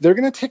they're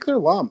going to take their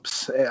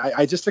lumps.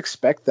 I just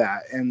expect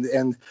that.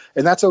 And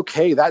that's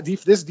okay.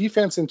 This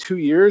defense in 2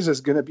 years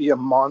is going to be a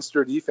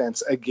monster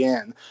defense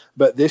again.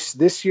 But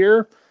this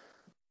year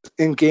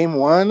in game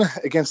 1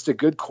 against a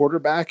good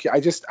quarterback,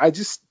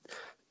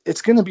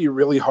 it's going to be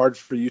really hard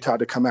for Utah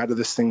to come out of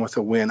this thing with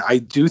a win. I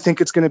do think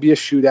it's going to be a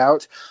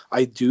shootout.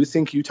 I do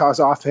think Utah's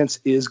offense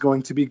is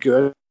going to be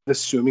good,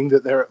 assuming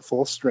that they're at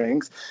full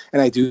strength. And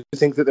I do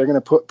think that they're going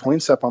to put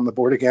points up on the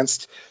board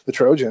against the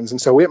Trojans. And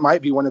so it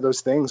might be one of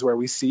those things where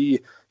we see,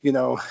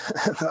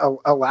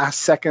 a last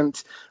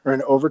second or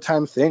an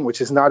overtime thing, which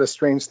is not a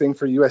strange thing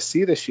for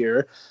USC this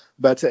year.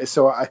 But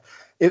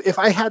if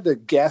I had to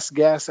guess,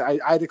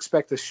 I'd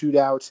expect a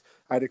shootout.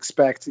 I'd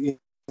expect,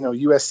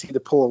 USC to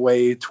pull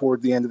away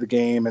toward the end of the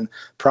game, and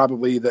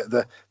probably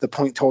the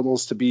point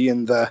totals to be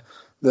in the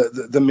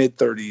mid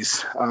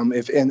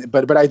 30s.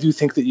 But I do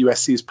think that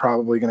USC is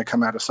probably going to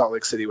come out of Salt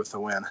Lake City with the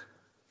win.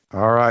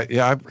 All right.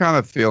 Yeah, I'm kind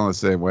of feeling the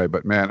same way,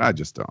 but man, I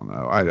just don't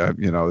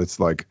know. It's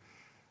like,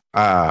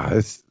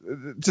 it's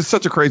just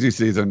such a crazy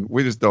season.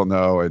 We just don't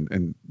know.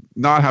 And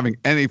not having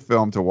any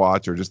film to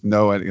watch or just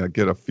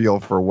get a feel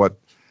for what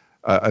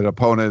an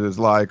opponent is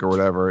like or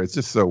whatever. It's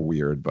just so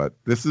weird, but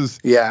this is,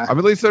 at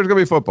least there's going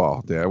to be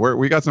football. Yeah.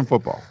 We got some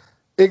football.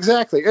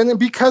 Exactly. And then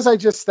because I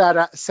just said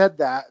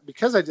that,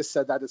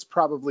 it's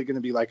probably going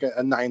to be like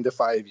a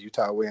 9-5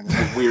 Utah win in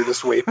the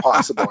weirdest way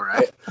possible,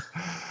 right?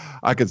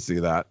 I could see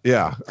that.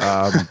 Yeah.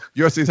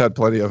 USC's had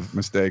plenty of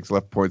mistakes,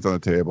 left points on the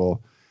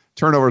table.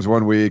 Turnovers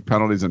one week,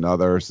 penalties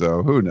another.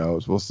 So who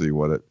knows? We'll see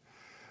what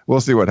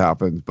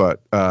happens.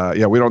 But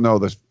we don't know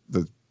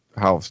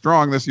how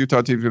strong this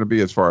Utah team's going to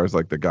be as far as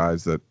like the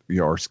guys that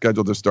are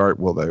scheduled to start.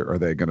 Are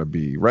they going to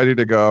be ready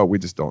to go? We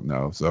just don't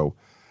know. So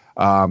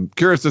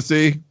curious to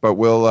see. But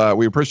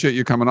we appreciate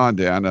you coming on,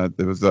 Dan.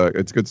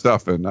 It's good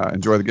stuff, and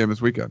enjoy the game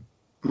this weekend.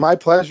 My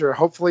pleasure.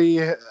 Hopefully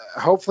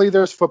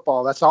there's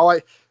football. That's all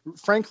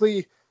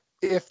frankly,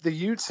 if the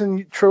Utes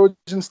and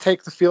Trojans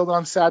take the field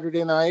on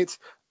Saturday night,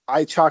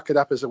 I chalk it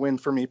up as a win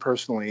for me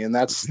personally, and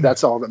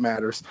that's all that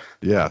matters.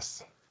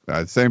 Yes,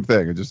 same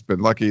thing. I've just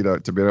been lucky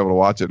to be able to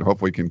watch it, and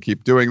hopefully can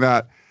keep doing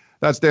that.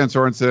 That's Dan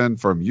Sorensen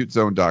from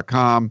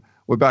UteZone.com.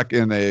 We're back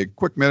in a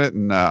quick minute,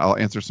 and I'll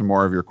answer some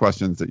more of your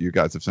questions that you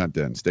guys have sent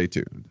in. Stay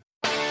tuned.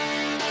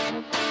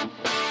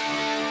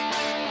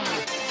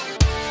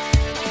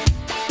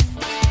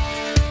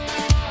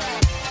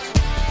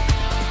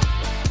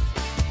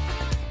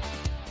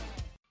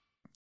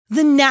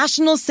 The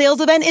national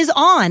sales event is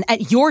on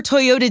at your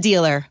Toyota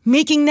dealer,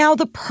 making now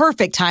the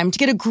perfect time to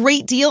get a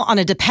great deal on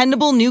a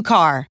dependable new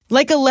car.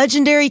 Like a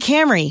legendary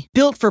Camry,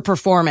 built for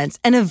performance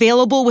and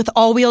available with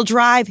all-wheel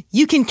drive,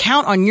 you can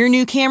count on your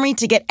new Camry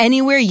to get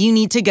anywhere you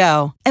need to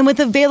go. And with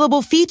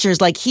available features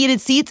like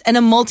heated seats and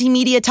a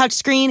multimedia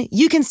touchscreen,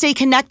 you can stay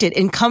connected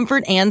in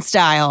comfort and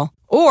style.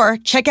 Or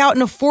check out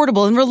an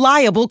affordable and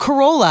reliable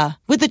Corolla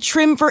with a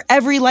trim for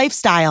every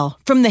lifestyle,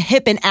 from the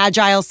hip and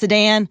agile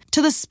sedan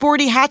to the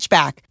sporty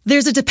hatchback.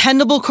 There's a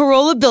dependable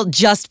Corolla built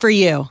just for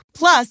you.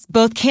 Plus,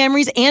 both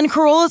Camrys and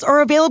Corollas are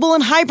available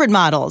in hybrid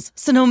models,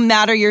 so no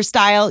matter your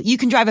style, you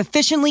can drive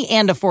efficiently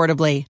and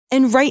affordably.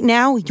 And right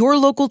now, your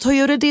local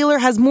Toyota dealer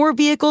has more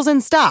vehicles in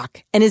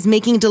stock and is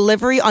making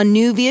delivery on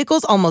new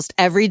vehicles almost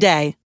every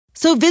day.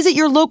 So visit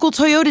your local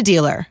Toyota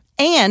dealer.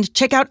 And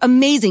check out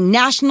amazing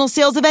national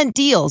sales event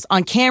deals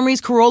on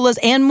Camrys, Corollas,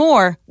 and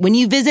more when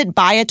you visit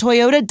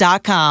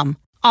buyatoyota.com.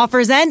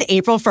 Offers end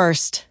April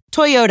 1st.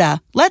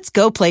 Toyota, let's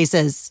go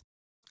places.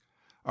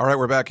 All right,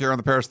 we're back here on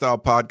the Peristyle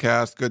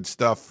Podcast. Good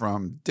stuff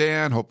from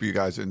Dan. Hope you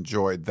guys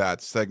enjoyed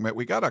that segment.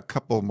 We got a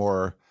couple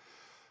more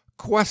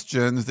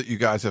questions that you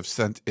guys have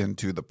sent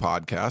into the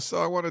podcast,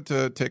 so I wanted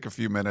to take a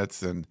few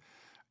minutes and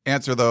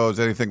answer those.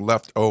 Anything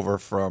left over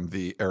from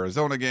the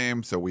Arizona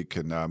game, so we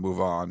can move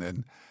on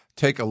and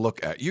take a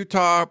look at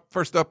Utah.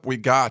 First up, we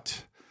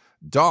got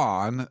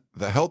Dawn,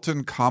 the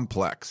Helton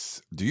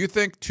Complex. Do you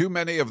think too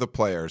many of the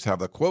players have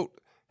the, quote,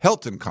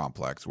 Helton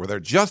Complex, where they're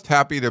just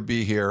happy to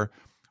be here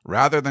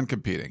rather than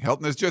competing?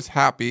 Helton is just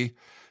happy,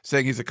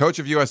 saying he's a coach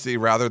of USC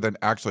rather than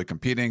actually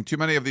competing. Too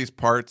many of these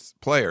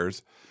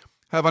players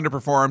have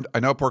underperformed. I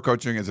know poor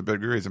coaching is a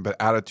big reason, but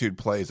attitude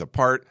plays a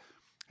part.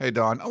 Hey,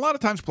 Dawn, a lot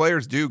of times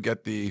players do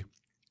get the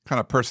kind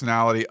of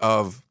personality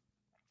of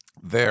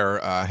their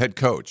head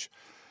coach.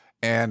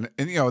 And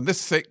in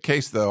this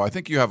case, though, I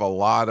think you have a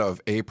lot of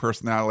A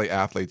personality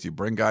athletes. You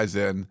bring guys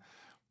in,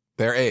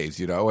 they're A's,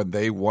 and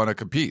they want to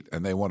compete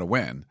and they want to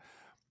win.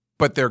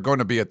 But they're going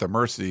to be at the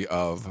mercy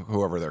of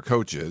whoever their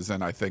coach is.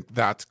 And I think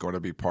that's going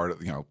to be part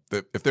of,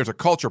 if there's a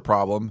culture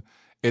problem,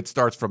 it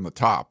starts from the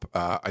top.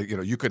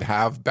 You could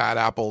have bad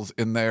apples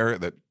in there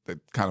that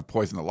kind of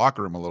poison the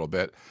locker room a little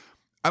bit.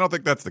 I don't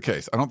think that's the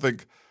case. I don't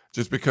think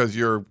just because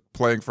you're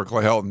playing for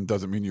Clay Helton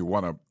doesn't mean you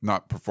want to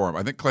not perform.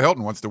 I think Clay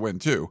Helton wants to win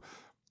too.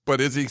 But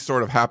is he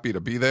sort of happy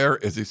to be there?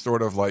 Is he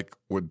sort of like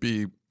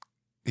he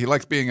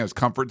likes being in his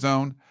comfort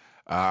zone?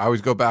 I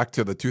always go back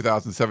to the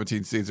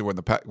 2017 season when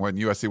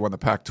USC won the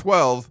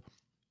Pac-12,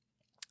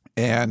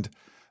 and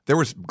there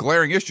was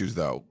glaring issues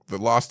though. The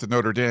loss to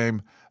Notre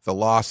Dame, the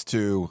loss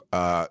to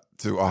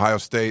Ohio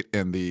State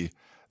in the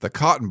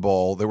Cotton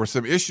Bowl. There were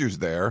some issues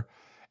there,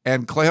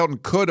 and Clay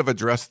Helton could have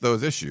addressed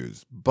those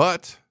issues,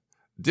 but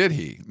did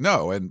he?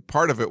 No. And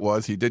part of it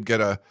was he did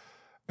get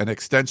an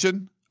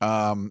extension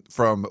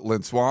from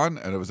Lynn Swann,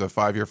 and it was a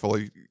 5-year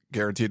fully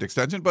guaranteed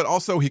extension, but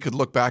also he could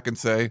look back and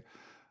say,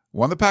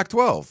 won the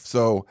Pac-12.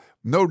 So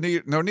no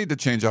need to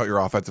change out your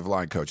offensive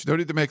line coach. No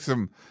need to make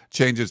some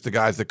changes to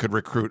guys that could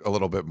recruit a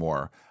little bit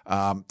more.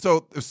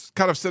 So it's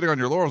kind of sitting on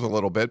your laurels a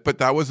little bit, but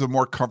that was a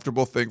more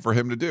comfortable thing for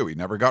him to do. He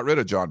never got rid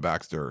of John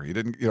Baxter. He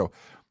didn't,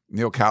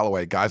 Neil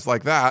Callaway, guys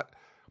like that.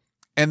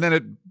 And then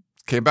it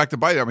came back to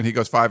bite him, and he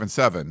goes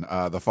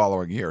 5-7 the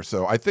following year.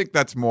 So I think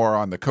that's more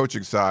on the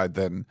coaching side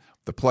than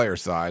the player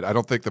side. I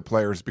don't think the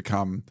players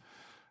become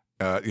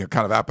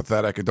kind of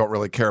apathetic and don't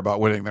really care about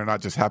winning. They're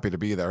not just happy to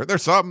be there.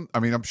 There's some,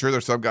 I'm sure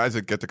there's some guys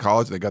that get to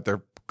college, they got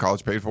their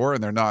college paid for,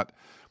 and they're not,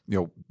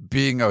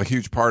 being a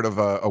huge part of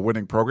a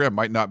winning program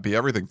might not be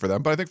everything for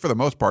them. But I think for the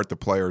most part, the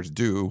players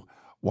do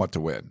want to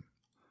win.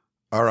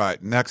 All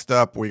right, next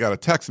up, we got a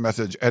text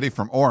message, Eddie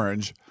from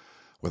Orange.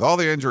 With all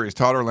the injuries,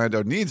 Todd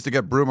Orlando needs to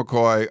get Brew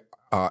McCoy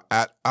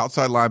at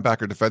outside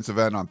linebacker defensive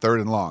end on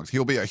 3rd and longs.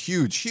 He'll be a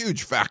huge,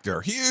 huge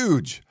factor.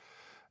 Huge.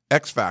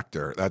 X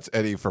Factor. That's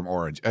Eddie from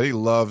Orange. Eddie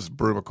loves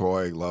Brew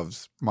McCoy,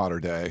 loves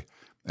Modern Day,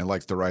 and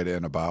likes to write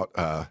in about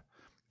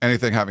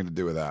anything having to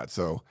do with that.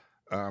 So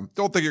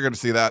don't think you're going to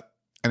see that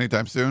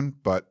anytime soon,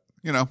 but,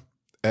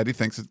 Eddie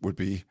thinks it would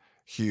be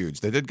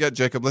huge. They did get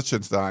Jacob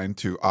Lichtenstein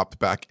to opt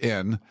back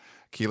in.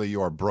 Keely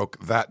Eure broke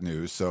that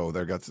news, so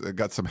they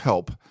got some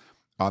help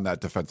on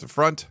that defensive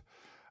front.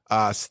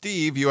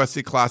 Steve,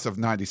 USC class of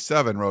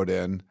 97, wrote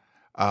in,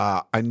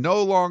 I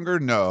no longer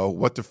know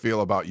what to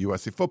feel about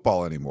USC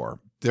football anymore.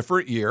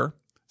 Different year,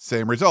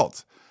 same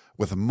results.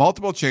 With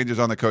multiple changes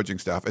on the coaching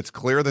staff, it's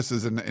clear this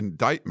is an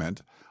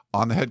indictment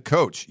on the head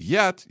coach.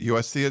 Yet,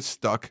 USC is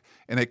stuck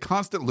in a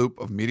constant loop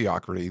of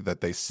mediocrity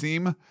that they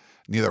seem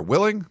neither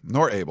willing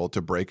nor able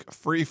to break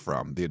free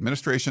from. The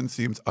administration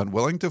seems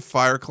unwilling to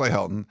fire Clay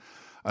Helton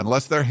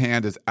unless their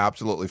hand is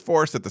absolutely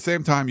forced. At the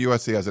same time,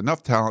 USC has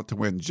enough talent to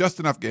win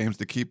just enough games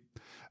to keep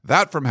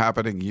that from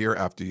happening year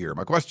after year.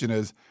 My question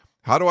is,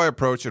 how do I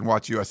approach and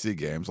watch USC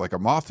games? Like a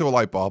moth to a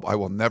light bulb, I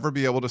will never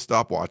be able to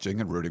stop watching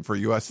and rooting for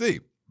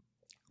USC.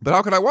 But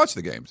how can I watch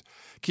the games,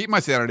 keep my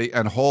sanity,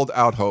 and hold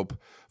out hope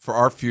for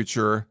our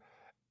future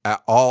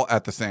all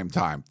at the same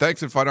time?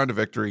 Thanks and fight on to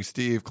victory,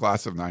 Steve,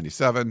 class of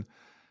 97.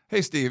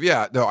 Hey, Steve,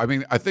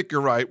 I think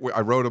you're right. I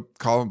wrote a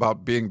column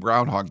about being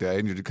Groundhog Day,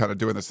 and you're kind of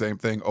doing the same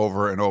thing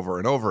over and over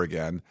and over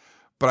again.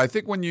 But I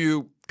think when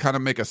you kind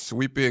of make a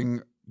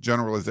sweeping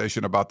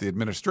generalization about the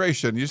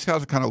administration, you just have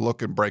to kind of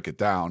look and break it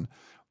down.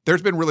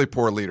 There's been really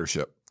poor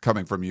leadership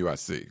coming from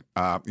USC,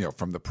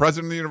 from the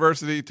president of the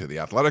university to the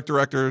athletic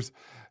directors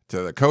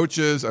to the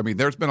coaches. I mean,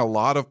 there's been a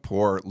lot of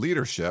poor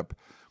leadership,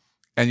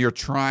 and you're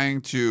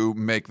trying to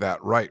make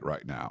that right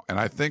now. And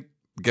I think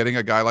getting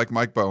a guy like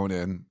Mike Bohn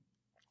in,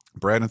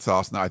 Brandon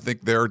Sosna, I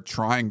think they're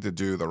trying to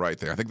do the right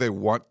thing. I think they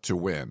want to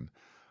win.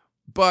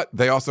 But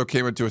they also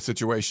came into a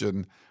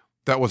situation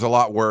that was a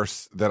lot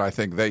worse than I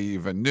think they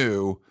even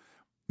knew,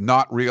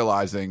 not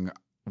realizing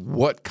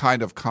what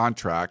kind of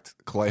contract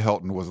Clay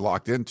Helton was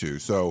locked into.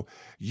 So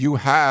you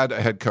had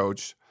a head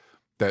coach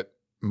that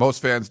most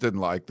fans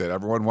didn't like, that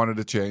everyone wanted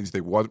to change.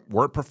 They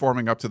weren't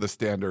performing up to the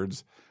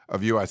standards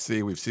of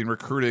USC. We've seen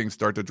recruiting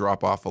start to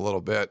drop off a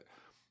little bit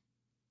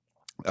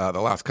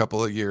the last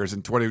couple of years,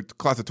 and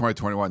class of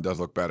 2021 does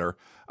look better.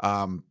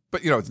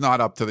 But, it's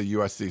not up to the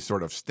USC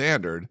sort of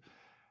standard.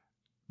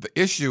 The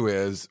issue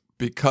is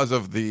because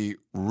of the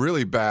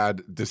really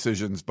bad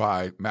decisions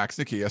by Max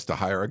Nikias to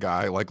hire a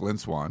guy like Lynn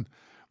Swann,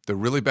 the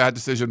really bad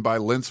decision by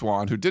Lynn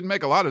Swann, who didn't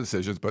make a lot of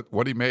decisions, but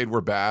what he made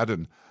were bad,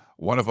 and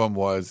one of them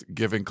was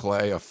giving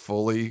Clay a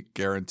fully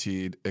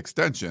guaranteed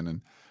extension.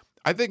 And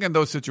I think in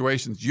those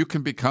situations, you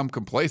can become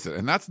complacent,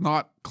 and that's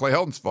not Clay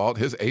Helton's fault.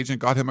 His agent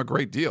got him a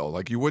great deal.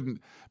 Like, you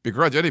wouldn't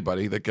begrudge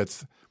anybody that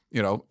gets,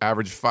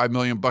 average $5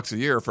 million a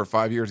year for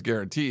 5 years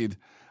guaranteed.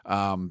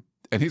 And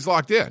he's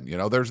locked in.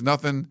 There's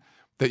nothing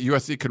that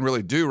USC can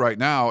really do right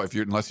now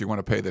unless you want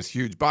to pay this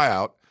huge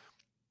buyout.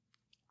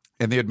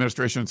 And the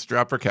administration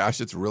strapped for cash,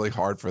 it's really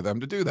hard for them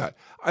to do that.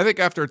 I think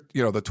after,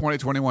 the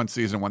 2021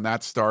 season, when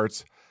that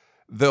starts,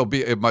 there'll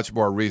be a much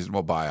more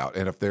reasonable buyout.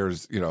 And if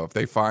there's, if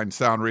they find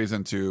sound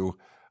reason to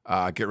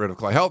get rid of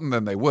Clay Helton,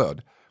 then they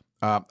would.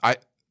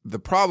 The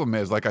problem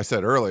is, like I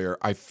said earlier,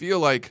 I feel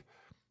like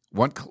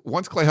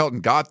once Clay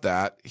Helton got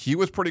that, he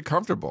was pretty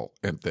comfortable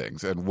in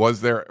things. And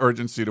was there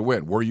urgency to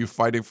win? Were you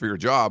fighting for your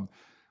job?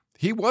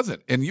 He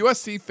wasn't. In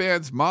USC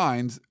fans'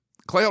 minds,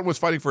 Clay Helton was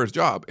fighting for his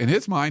job. In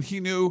his mind, he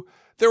knew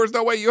there was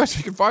no way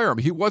USC could fire him.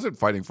 He wasn't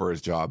fighting for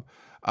his job.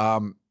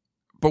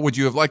 But would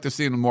you have liked to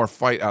see more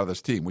fight out of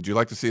this team? Would you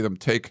like to see them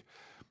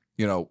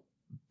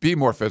be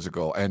more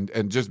physical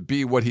and just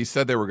be what he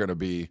said they were going to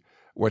be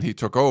when he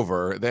took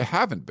over? They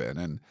haven't been.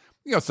 And,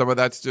 some of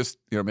that's just,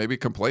 maybe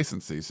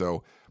complacency.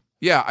 So,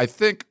 yeah, I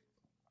think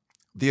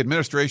the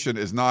administration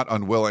is not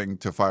unwilling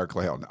to fire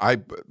Clay Helton. I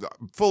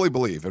fully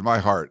believe in my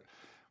heart,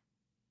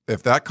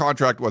 if that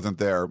contract wasn't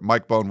there,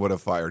 Mike Bohn would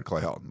have fired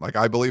Clay Helton. Like,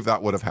 I believe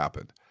that would have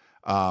happened.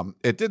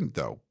 It didn't,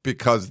 though,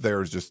 because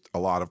there's just a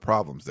lot of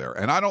problems there.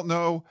 And I don't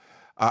know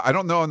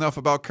enough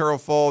about Carol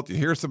Folt. You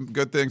hear some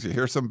good things, you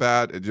hear some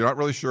bad. You're not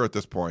really sure at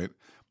this point.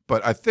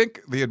 But I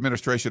think the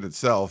administration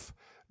itself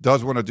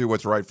does want to do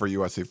what's right for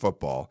USC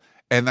football.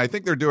 And I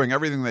think they're doing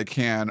everything they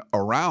can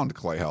around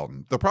Clay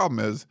Helton. The problem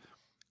is,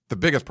 the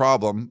biggest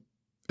problem,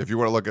 if you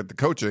want to look at the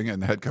coaching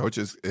and the head coach,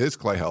 is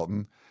Clay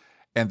Helton.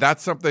 And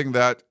that's something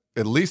that,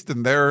 at least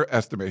in their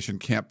estimation,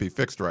 can't be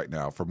fixed right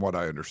now, from what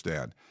I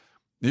understand.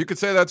 You could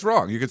say that's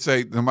wrong. You could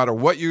say no matter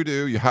what you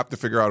do, you have to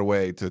figure out a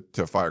way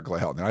to fire Clay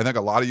Helton. And I think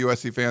a lot of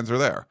USC fans are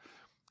there.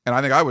 And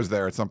I think I was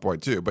there at some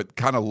point too. But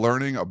kind of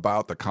learning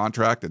about the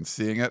contract and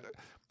seeing it,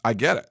 I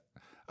get it.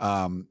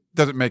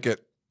 Doesn't make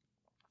it,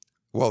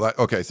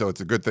 so it's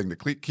a good thing to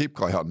keep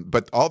Clay Helton.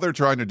 But all they're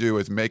trying to do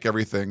is make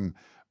everything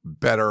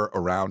better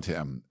around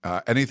him.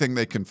 Anything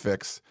they can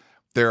fix,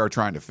 they're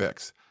trying to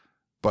fix.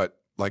 But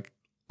like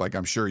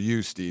I'm sure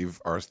you,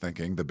 Steve, are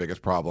thinking, the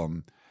biggest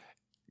problem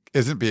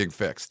isn't being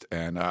fixed,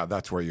 and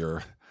that's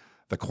where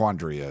the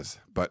quandary is.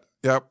 But,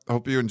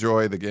 hope you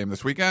enjoy the game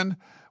this weekend.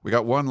 We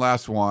got one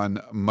last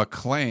one.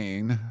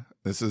 McLean,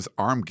 this is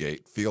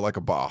Armgate, feel like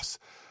a boss.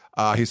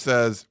 He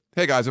says,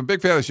 "Hey guys, I'm a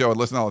big fan of the show and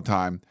listen all the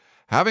time.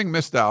 Having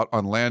missed out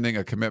on landing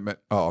a commitment."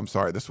 Oh, I'm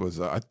sorry. This was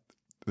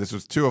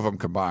two of them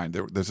combined.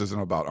 This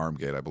isn't about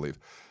Armgate, I believe.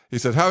 He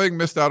said, "Having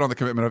missed out on the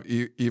commitment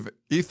of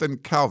Ethan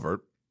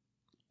Calvert,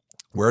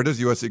 where does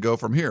USC go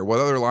from here? What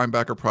other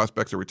linebacker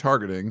prospects are we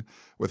targeting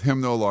with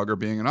him no longer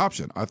being an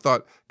option? I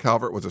thought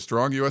Calvert was a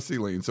strong USC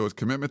lean, so his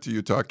commitment to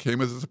Utah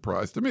came as a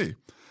surprise to me.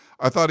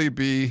 I thought he'd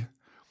be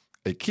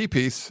a key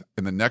piece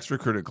in the next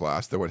recruiting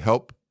class that would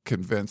help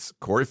convince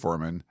Corey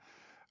Foreman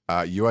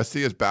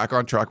USC is back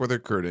on track with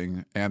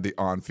recruiting and the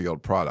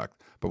on-field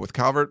product. But with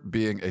Calvert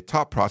being a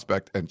top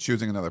prospect and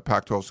choosing another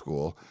Pac-12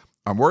 school,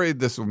 I'm worried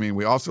this will mean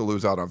we also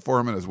lose out on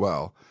Foreman as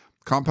well.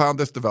 Compound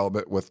this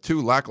development with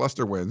 2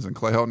 lackluster wins, and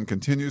Clay Helton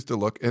continues to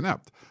look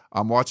inept.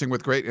 I'm watching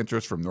with great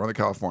interest from Northern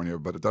California,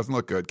 but it doesn't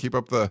look good. Keep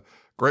up the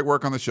great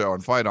work on the show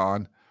and fight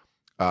on,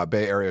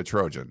 Bay Area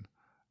Trojan."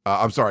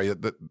 I'm sorry.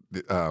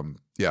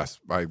 Yes,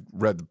 I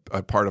read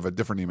a part of a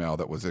different email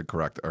that was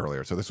incorrect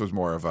earlier. So this was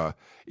more of a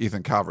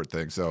Ethan Calvert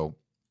thing. So,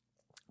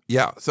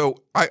 yeah.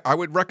 So I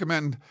would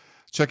recommend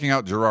checking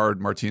out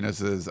Gerard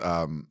Martinez's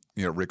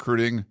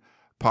recruiting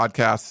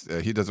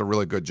podcasts. He does a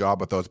really good job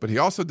with those, but he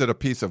also did a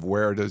piece of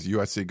where does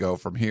USC go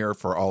from here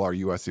for all our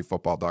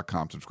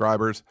USCFootball.com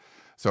subscribers.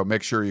 So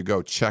make sure you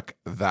go check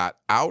that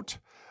out.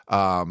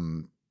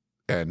 And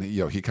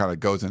he kind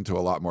of goes into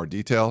a lot more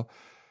detail.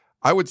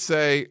 I would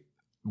say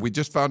we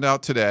just found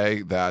out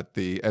today that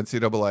the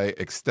NCAA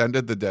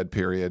extended the dead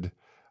period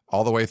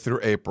all the way through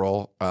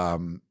April.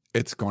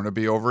 It's going to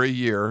be over a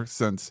year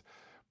since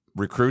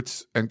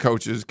recruits and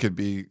coaches could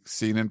be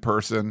seen in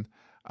person.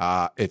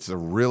 It's a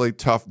really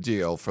tough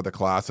deal for the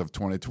class of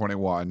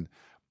 2021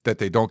 that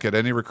they don't get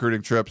any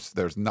recruiting trips.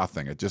 There's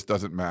nothing. It just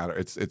doesn't matter.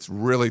 It's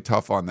really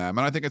tough on them.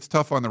 And I think it's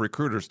tough on the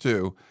recruiters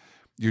too.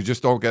 You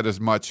just don't get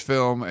as much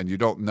film and you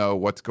don't know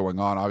what's going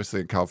on.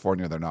 Obviously in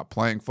California, they're not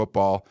playing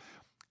football.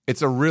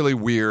 It's a really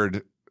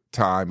weird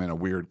time and a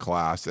weird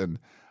class. And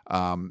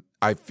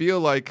I feel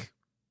like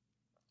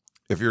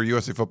if you're a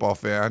USC football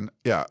fan,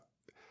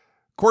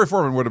 Corey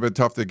Foreman would have been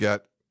tough to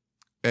get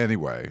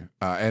anyway.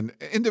 And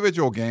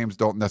individual games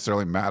don't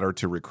necessarily matter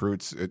to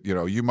recruits.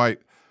 You might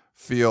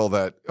feel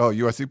that,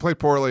 USC played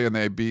poorly and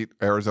they beat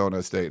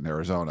Arizona State in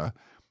Arizona.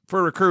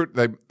 For a recruit,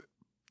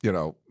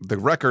 the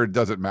record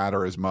doesn't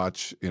matter as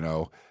much.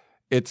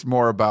 It's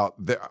more about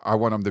I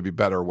want them to be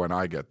better when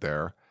I get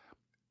there.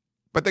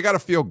 But they got to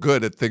feel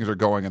good that things are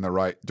going in the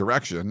right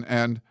direction.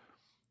 And,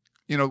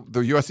 the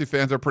USC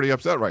fans are pretty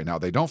upset right now.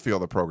 They don't feel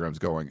the program's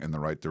going in the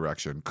right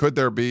direction. Could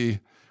there be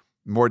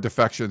more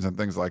defections and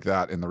things like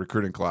that in the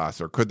recruiting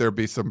class? Or could there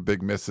be some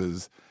big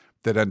misses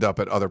that end up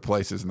at other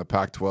places in the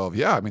Pac-12?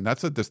 Yeah,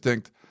 that's a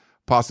distinct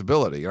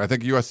possibility. And I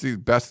think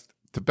USC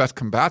to best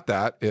combat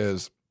that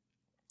is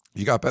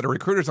you got better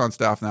recruiters on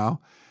staff now,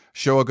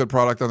 show a good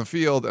product on the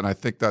field, and I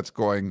think that's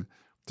going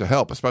to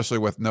help, especially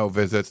with no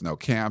visits, no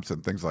camps,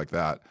 and things like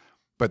that.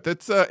 But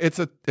it's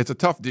a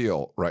tough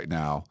deal right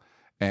now,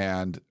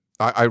 and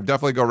I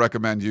definitely go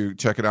recommend you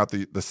checking out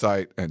the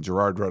site. And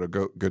Gerard wrote a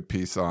good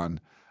piece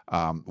on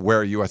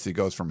where USC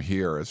goes from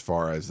here as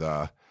far as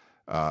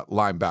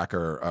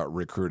linebacker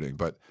recruiting.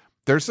 But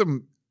there's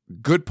some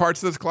good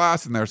parts of this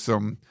class, and there's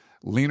some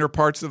leaner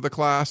parts of the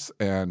class,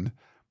 and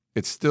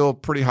it's still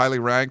pretty highly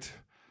ranked.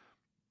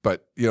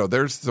 But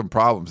there's some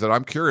problems, and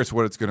I'm curious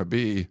what it's going to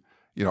be.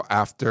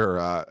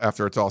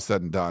 After it's all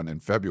said and done in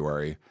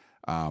February.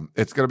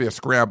 It's going to be a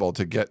scramble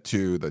to get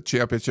to the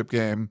championship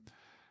game.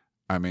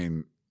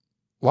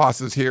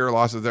 Losses here,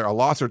 losses there. A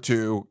loss or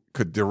two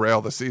could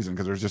derail the season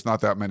because there's just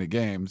not that many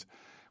games,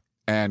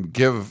 and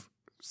give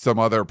some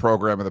other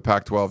program in the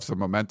Pac-12 some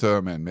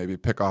momentum and maybe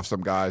pick off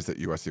some guys that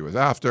USC was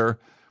after.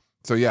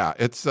 So, yeah,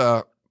 it's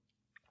a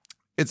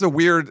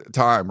weird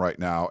time right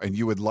now, and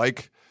you would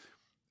like,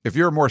 if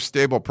you're a more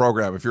stable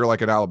program, if you're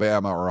like an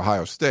Alabama or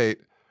Ohio State,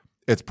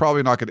 it's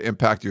probably not going to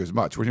impact you as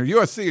much. When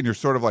you're USC and you're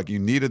sort of like you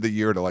needed the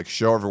year to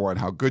show everyone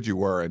how good you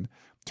were and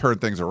turn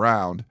things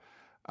around,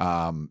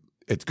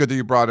 it's good that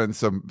you brought in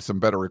some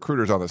better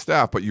recruiters on the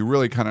staff, but you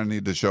really kind of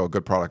need to show a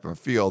good product on the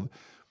field.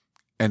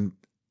 And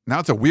now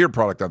it's a weird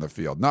product on the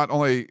field. Not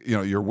only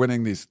you're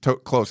winning these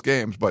close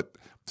games, but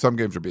some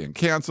games are being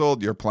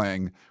canceled. You're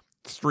playing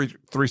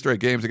three straight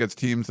games against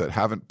teams that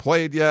haven't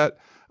played yet.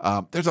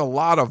 There's a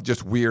lot of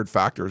just weird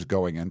factors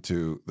going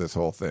into this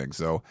whole thing.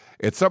 So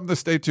it's something to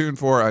stay tuned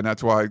for, and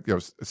that's why I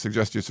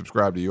suggest you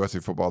subscribe to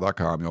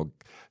USCFootball.com. You'll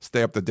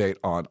stay up to date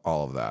on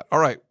all of that. All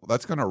right, well,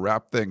 that's going to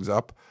wrap things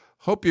up.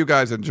 Hope you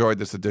guys enjoyed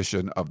this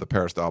edition of the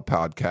Peristyle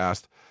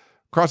Podcast.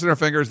 Crossing our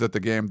fingers that the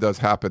game does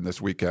happen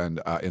this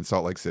weekend in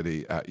Salt Lake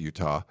City at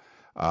Utah.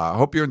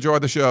 Hope you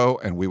enjoyed the show,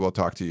 and we will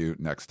talk to you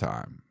next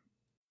time.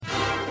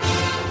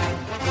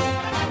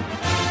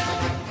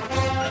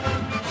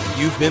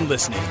 You've been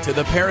listening to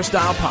the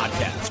Peristyle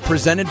Podcast,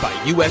 presented by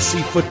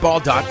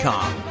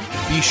USCFootball.com.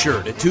 Be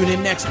sure to tune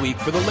in next week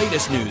for the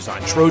latest news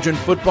on Trojan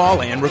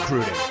football and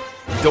recruiting.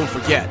 Don't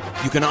forget,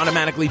 you can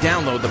automatically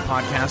download the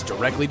podcast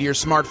directly to your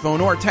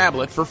smartphone or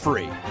tablet for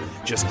free.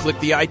 Just click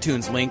the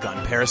iTunes link on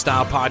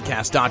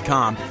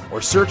peristylepodcast.com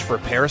or search for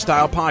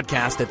Peristyle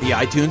Podcast at the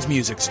iTunes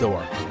Music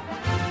Store.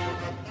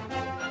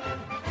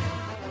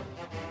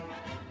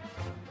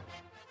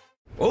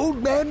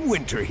 Old Man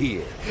Winter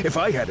here. If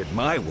I had it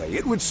my way,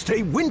 it would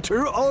stay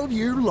winter all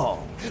year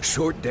long.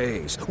 Short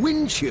days,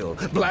 wind chill,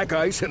 black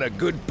ice, and a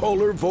good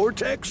polar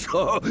vortex.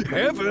 Oh,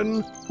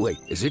 heaven! Wait,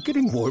 is it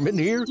getting warm in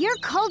here? Your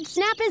cold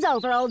snap is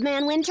over, Old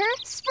Man Winter.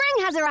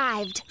 Spring has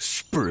arrived.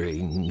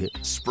 Spring.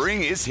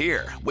 Spring is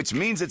here, which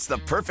means it's the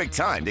perfect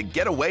time to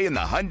get away in the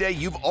Hyundai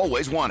you've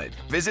always wanted.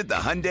 Visit the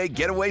Hyundai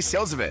Getaway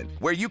Sales Event,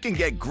 where you can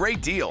get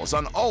great deals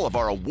on all of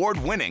our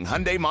award-winning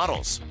Hyundai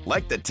models,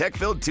 like the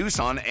tech-filled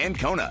Tucson and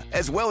Kona,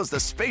 as well as the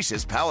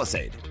spacious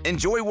Palisade.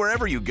 Enjoy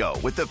wherever you go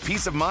with the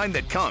peace of mind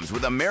that comes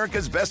with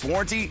America's best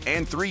warranty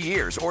and 3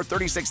 years or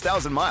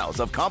 36,000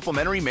 miles of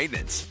complimentary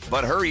maintenance.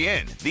 But hurry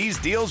in, these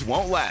deals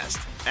won't last.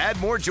 Add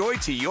more joy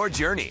to your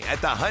journey at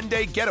the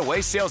Hyundai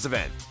Getaway Sales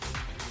Event.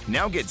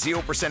 Now get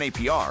 0%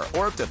 APR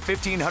or up to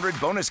 $1,500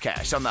 bonus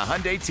cash on the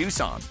Hyundai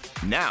Tucson.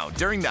 Now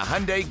during the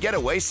Hyundai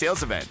Getaway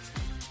Sales Event.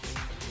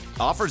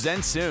 Offers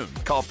end soon.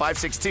 Call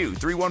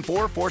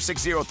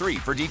 562-314-4603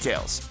 for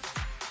details.